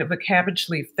outside of a cabbage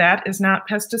leaf, that is not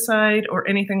pesticide or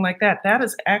anything like that. That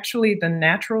is actually the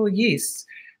natural yeasts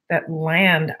that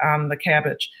land on the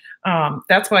cabbage.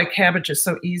 That's why cabbage is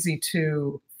so easy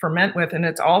to ferment with, and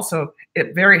it's also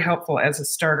very helpful as a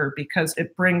starter because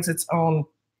it brings its own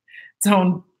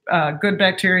good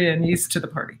bacteria and yeast to the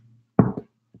party.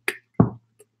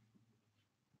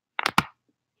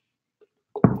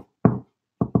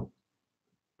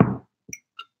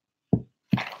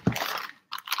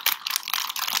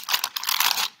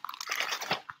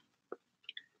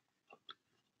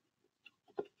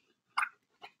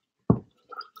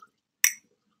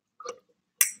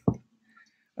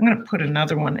 I'm going to put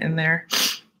another one in there.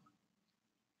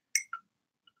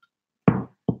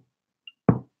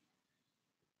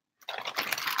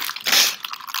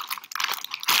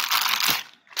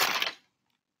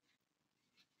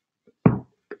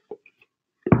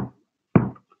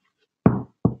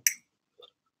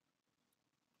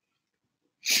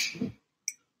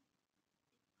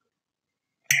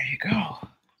 There you go.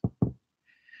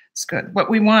 It's good. What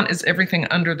we want is everything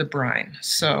under the brine.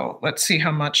 So let's see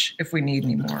how much, if we need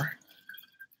any more.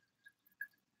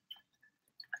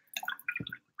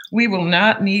 We will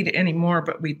not need any more,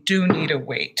 but we do need a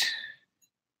weight.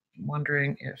 I'm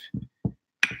wondering if...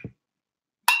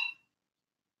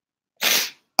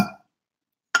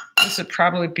 This would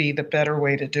probably be the better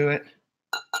way to do it.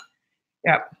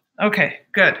 Yep. Okay,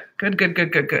 good. Good, good,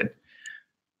 good, good, good.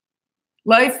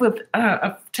 Life with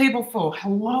a table full.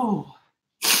 Hello.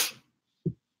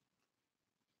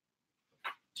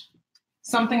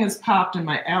 Something has popped and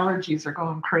my allergies are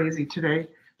going crazy today.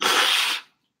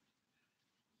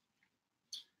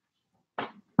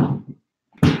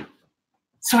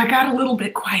 So I got a little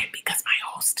bit quiet because my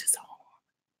host is home.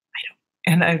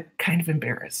 And I'm kind of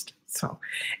embarrassed. So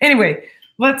anyway,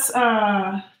 let's,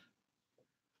 I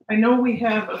know we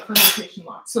have a fermentation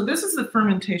lock. So this is the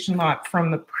fermentation lock from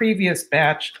the previous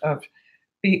batch of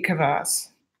Beet Kvass.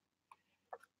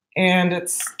 And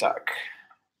it's stuck.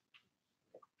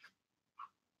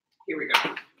 Here we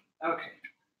go. Okay.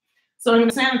 So I'm going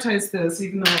to sanitize this,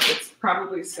 even though it's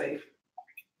probably safe,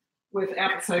 with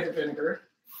apple cider vinegar,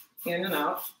 in and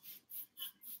out.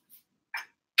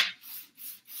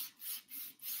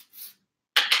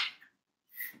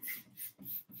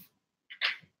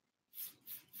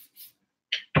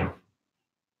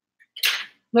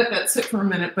 Let that sit for a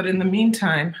minute, but in the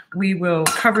meantime, we will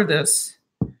cover this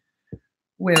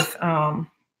with,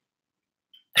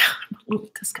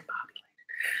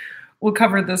 we'll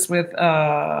cover this with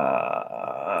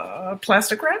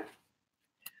plastic wrap,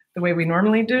 the way we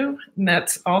normally do. And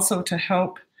that's also to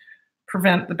help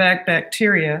prevent the bag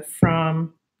bacteria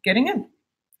from getting in,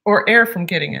 or air from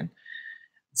getting in.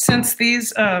 Since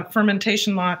these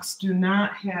fermentation locks do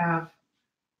not have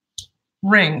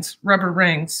rings, rubber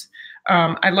rings,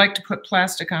 I like to put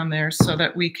plastic on there so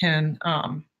that we can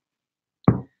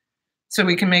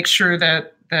make sure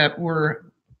that we're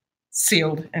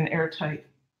sealed and airtight.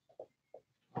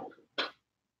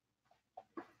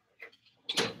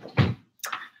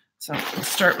 So we'll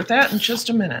start with that in just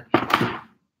a minute.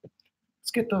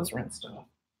 Let's get those rinsed off.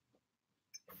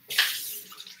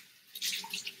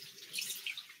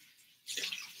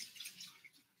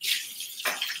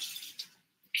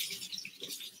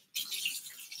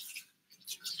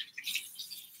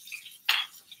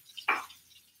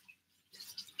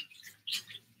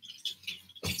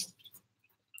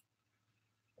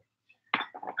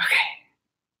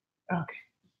 Okay.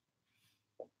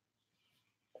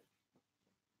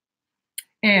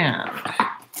 And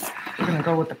we're going to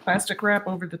go with the plastic wrap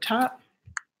over the top,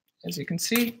 as you can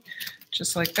see,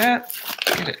 just like that.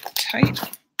 Get it tight.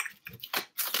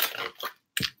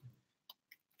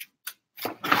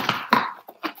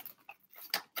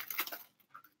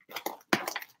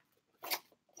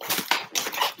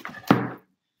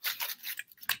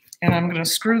 And I'm going to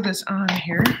screw this on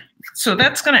here. So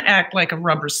that's going to act like a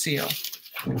rubber seal.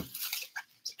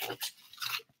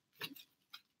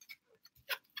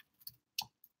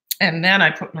 And then I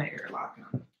put my airlock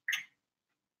on.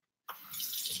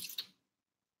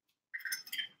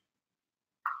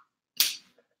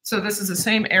 So this is the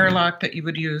same airlock that you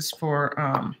would use for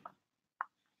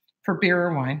beer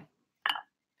or wine.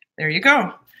 There you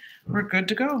go. We're good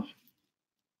to go.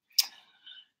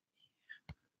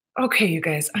 Okay, you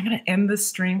guys, I'm going to end this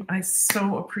stream. I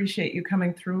so appreciate you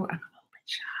coming through. I'm a little bit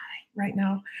shy right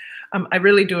now. I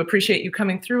really do appreciate you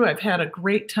coming through. I've had a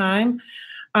great time.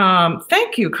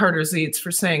 Thank you, Carter Zeeds,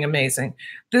 for saying amazing.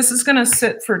 This is going to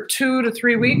sit for 2 to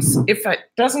 3 weeks. If it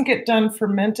doesn't get done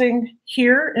fermenting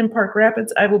here in Park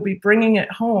Rapids, I will be bringing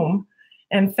it home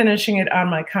and finishing it on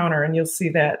my counter, and you'll see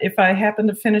that. If I happen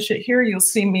to finish it here, you'll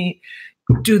see me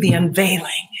do the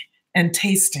unveiling and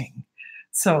tasting.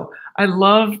 So I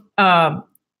loved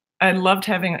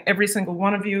having every single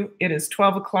one of you. It is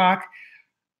 12 o'clock.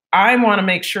 I want to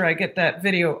make sure I get that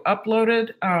video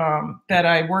uploaded that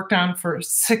I worked on for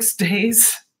 6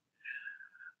 days,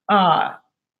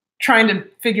 trying to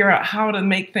figure out how to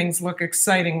make things look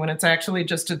exciting when it's actually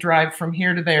just a drive from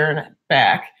here to there and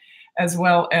back, as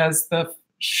well as the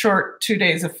short 2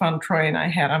 days of fun Troy and I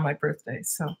had on my birthday.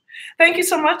 So thank you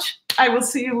so much. I will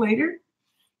see you later.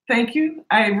 Thank you.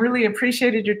 I really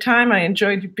appreciated your time. I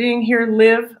enjoyed you being here.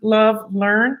 Live, love,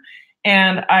 learn.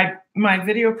 And my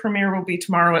video premiere will be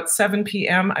tomorrow at 7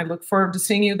 p.m. I look forward to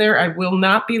seeing you there. I will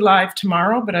not be live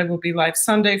tomorrow, but I will be live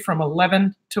Sunday from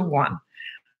 11 to 1.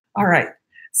 All right.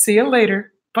 See you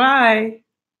later. Bye.